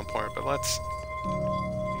literally not important, but let's...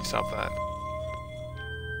 You stop that.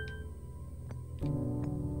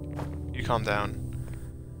 You calm down.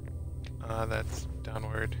 That's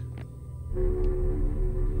downward.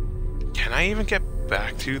 Can I even get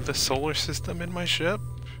back to the solar system in my ship?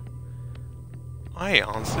 I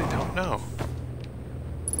honestly don't know.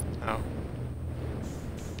 Oh.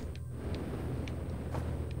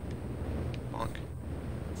 Bonk.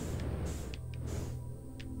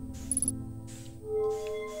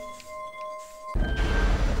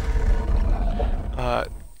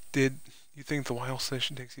 Did you think the Wild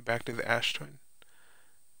Station takes you back to the Ash Twin?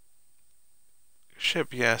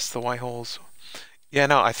 Ship, yes, the white holes. Yeah,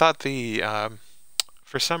 no, I thought the,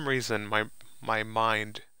 for some reason, my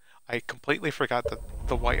mind, I completely forgot that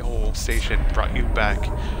the white hole station brought you back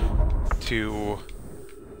to,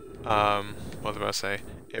 what was I about to say?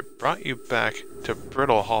 It brought you back to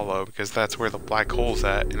Brittle Hollow, because that's where the black hole's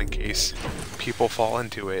at, and in case people fall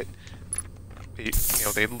into it,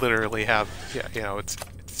 they literally have, yeah, it's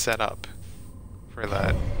set up for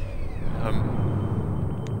that.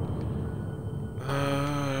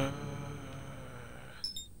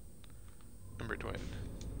 Ember Twin.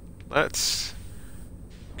 Let's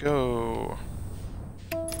go.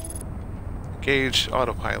 Engage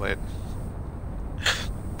autopilot.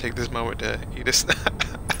 Take this moment to eat a snack.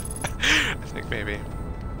 I think maybe.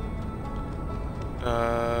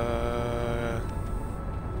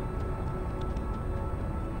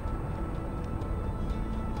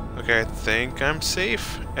 Okay, I think I'm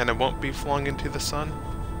safe, and I won't be flung into the sun.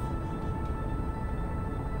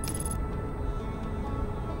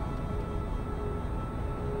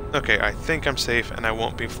 Okay, I think I'm safe, and I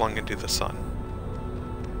won't be flung into the sun.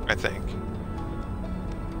 I think.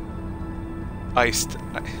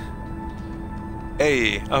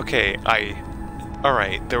 Hey, okay,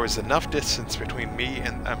 alright, there was enough distance between me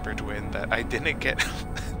and Ember Twin that I didn't get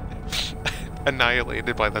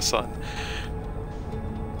annihilated by the sun.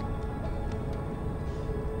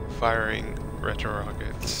 Firing retro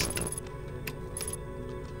rockets.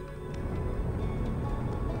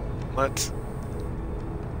 Let's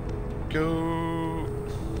go.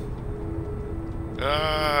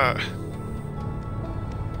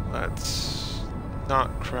 Let's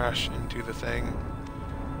not crash into the thing.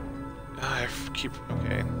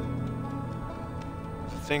 Okay.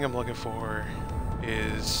 The thing I'm looking for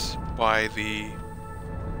is by the...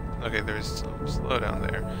 Okay, there's some slowdown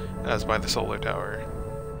there. That's by the solar tower.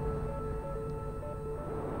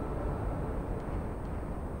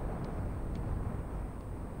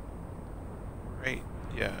 Right?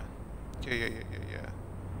 Yeah. Yeah.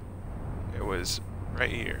 It was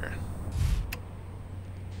right here.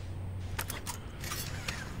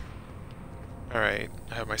 Alright,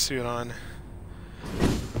 I have my suit on.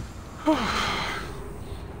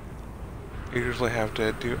 You usually have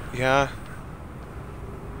to do... Yeah?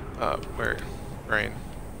 Where? Rain.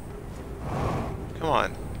 Come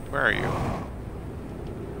on, where are you?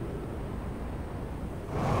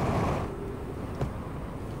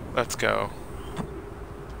 Let's go.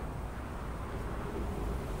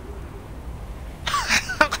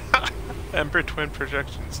 Ember Twin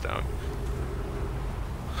projection stone.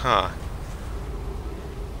 Huh.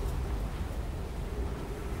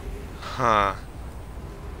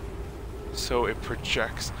 So it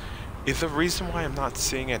projects. The reason why I'm not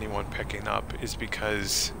seeing anyone picking up is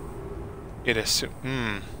because it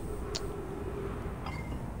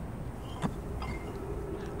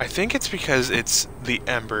I think it's because it's the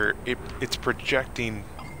ember. It's projecting.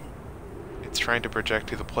 It's trying to project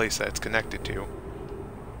to the place that it's connected to.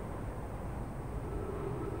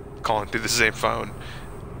 Calling to the same phone.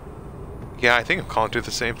 Yeah, I think I'm calling to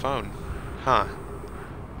the same phone. Huh.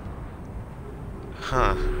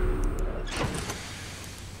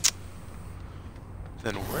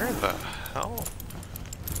 Then where the hell?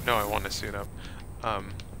 No, I want to suit up.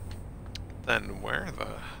 Then where the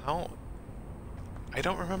hell? I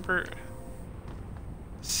don't remember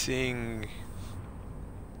seeing...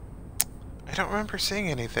 I don't remember seeing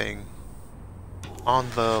anything on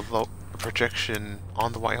the projection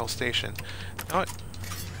on the Whitehall station. You know what?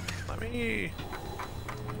 Let me...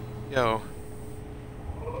 Yo.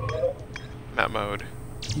 Map mode.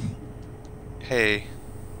 Hey.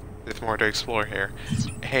 There's more to explore here.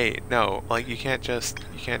 Hey, no, like you can't just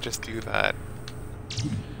do that.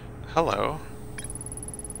 Hello.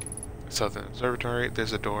 Southern Observatory,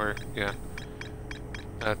 there's a door, yeah.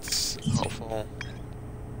 That's helpful.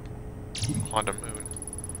 Quantum moon.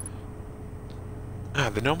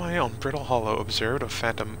 The lmao on Brittle Hollow observed a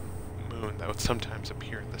phantom moon that would sometimes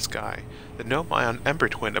appear in the sky. The lmao on Ember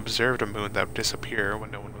Twin observed a moon that would disappear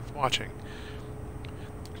when no one was watching.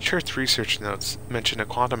 Church research notes mention a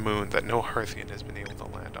quantum moon that no Hearthian has been able to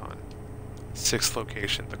land on. 6th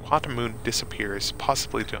location. The quantum moon disappears,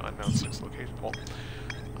 possibly to unknown 6th location. Well,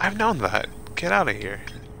 I've known that. Get out of here.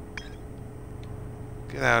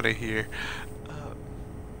 Get out of here.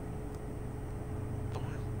 The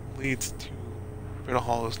one leads to Brittle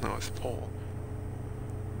Hollow's North Pole.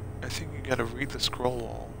 I think you gotta read the scroll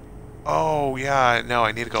wall. Oh, yeah, no,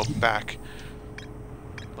 I need to go back.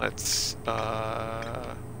 Let's,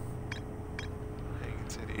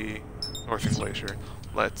 City, Northern Glacier.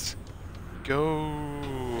 Let's go.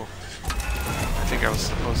 I think I was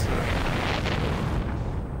supposed to.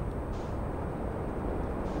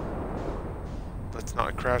 Let's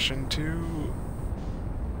not crash into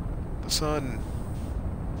the sun.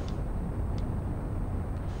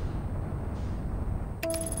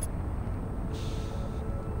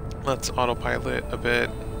 Let's autopilot a bit.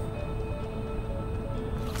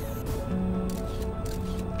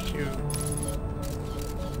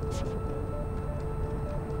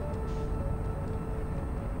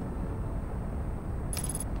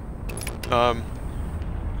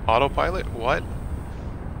 Autopilot? What?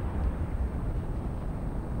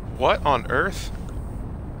 What on earth?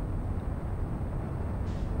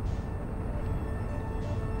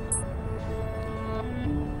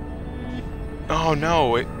 Oh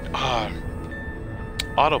no, it...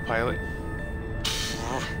 autopilot.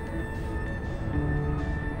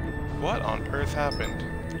 What on earth happened?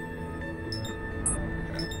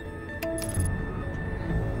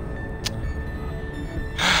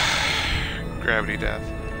 Gravity death.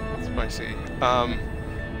 Spicy.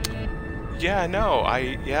 Yeah, no,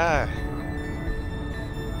 yeah.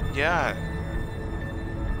 Yeah.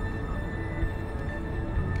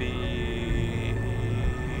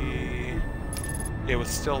 It was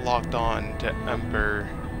still locked on to Emperor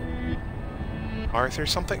Arth or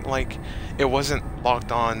something. Like, it wasn't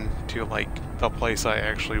locked on to, like, the place I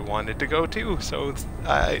actually wanted to go to, so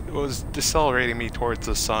it was decelerating me towards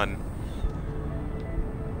the sun.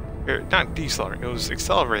 Or, not decelerating, it was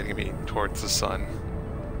accelerating me towards the sun.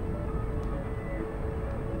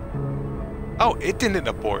 Oh, it didn't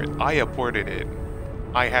abort. I aborted it.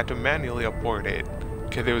 I had to manually abort it,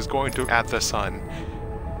 because it was going to at the sun.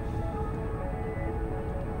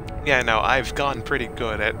 Yeah, no, I've gotten pretty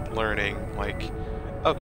good at learning, like,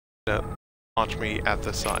 okay, to launch me at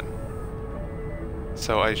the sun.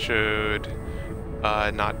 So I should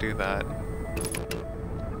not do that.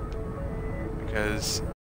 Because...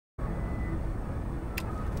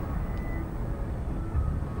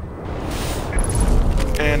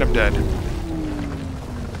 And I'm dead.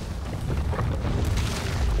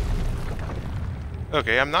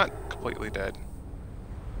 Okay, I'm not completely dead.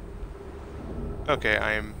 Okay,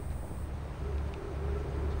 I'm...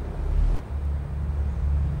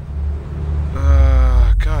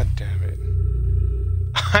 God damn it.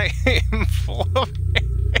 I am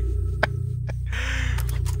floating.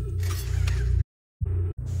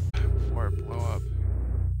 Before I blow up.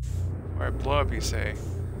 Before I blow up, you say.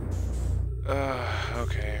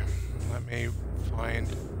 Okay. Let me find...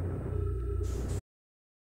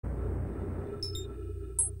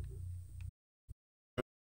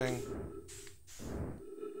 thing.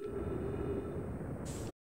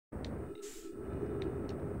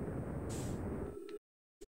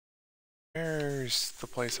 Where's the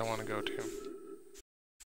place I want to go to?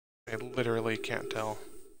 I literally can't tell.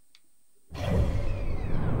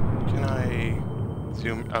 Can I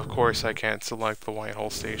zoom? Of course I can't select the Whitehall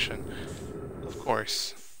station. Of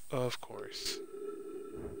course. Of course.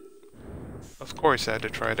 Of course I had to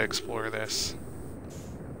try to explore this.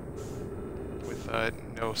 With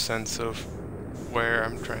no sense of where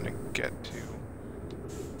I'm trying to get to.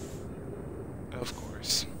 Of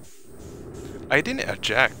course. I didn't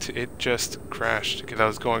eject, it just crashed because I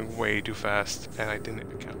was going way too fast and I didn't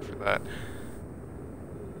account for that.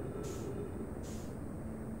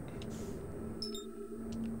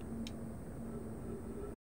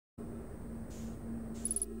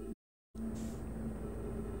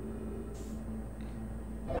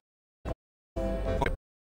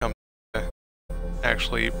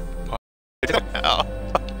 Actually...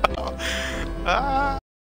 Ah!